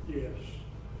Savior? Yes.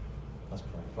 Let's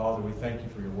pray. Father, we thank You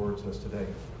for Your word to us today.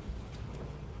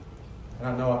 And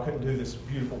I know I couldn't do this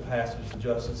beautiful passage the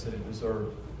justice that it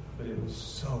deserved, but it was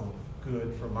so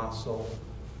good for my soul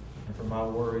and for my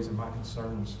worries and my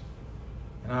concerns.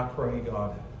 And I pray,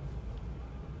 God,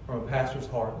 from a pastor's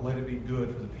heart, let it be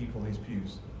good for the people in these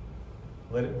pews.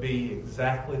 Let it be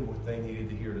exactly what they needed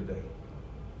to hear today.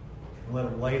 And let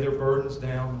them lay their burdens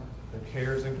down, their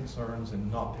cares and concerns, and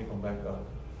not pick them back up.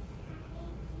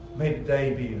 May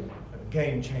today be a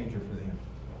game changer for them.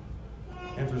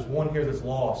 And if there's one here that's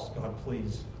lost, God,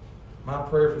 please, my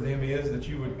prayer for them is that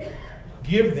You would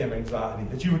give them anxiety,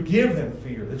 that You would give them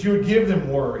fear, that You would give them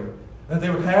worry, that they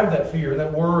would have that fear,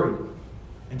 that worry,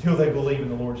 until they believe in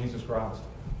the Lord Jesus Christ.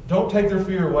 Don't take their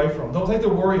fear away from them. Don't take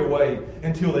their worry away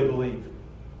until they believe.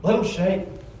 Let them shake.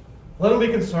 Let them be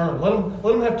concerned. Let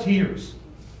them have tears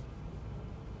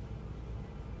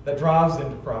that drives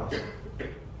them to Christ.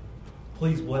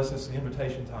 Please bless this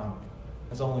invitation time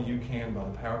as only You can by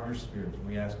the power of Your Spirit. And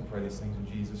we ask and pray these things in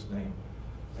Jesus' name.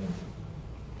 Amen.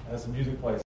 As the music plays.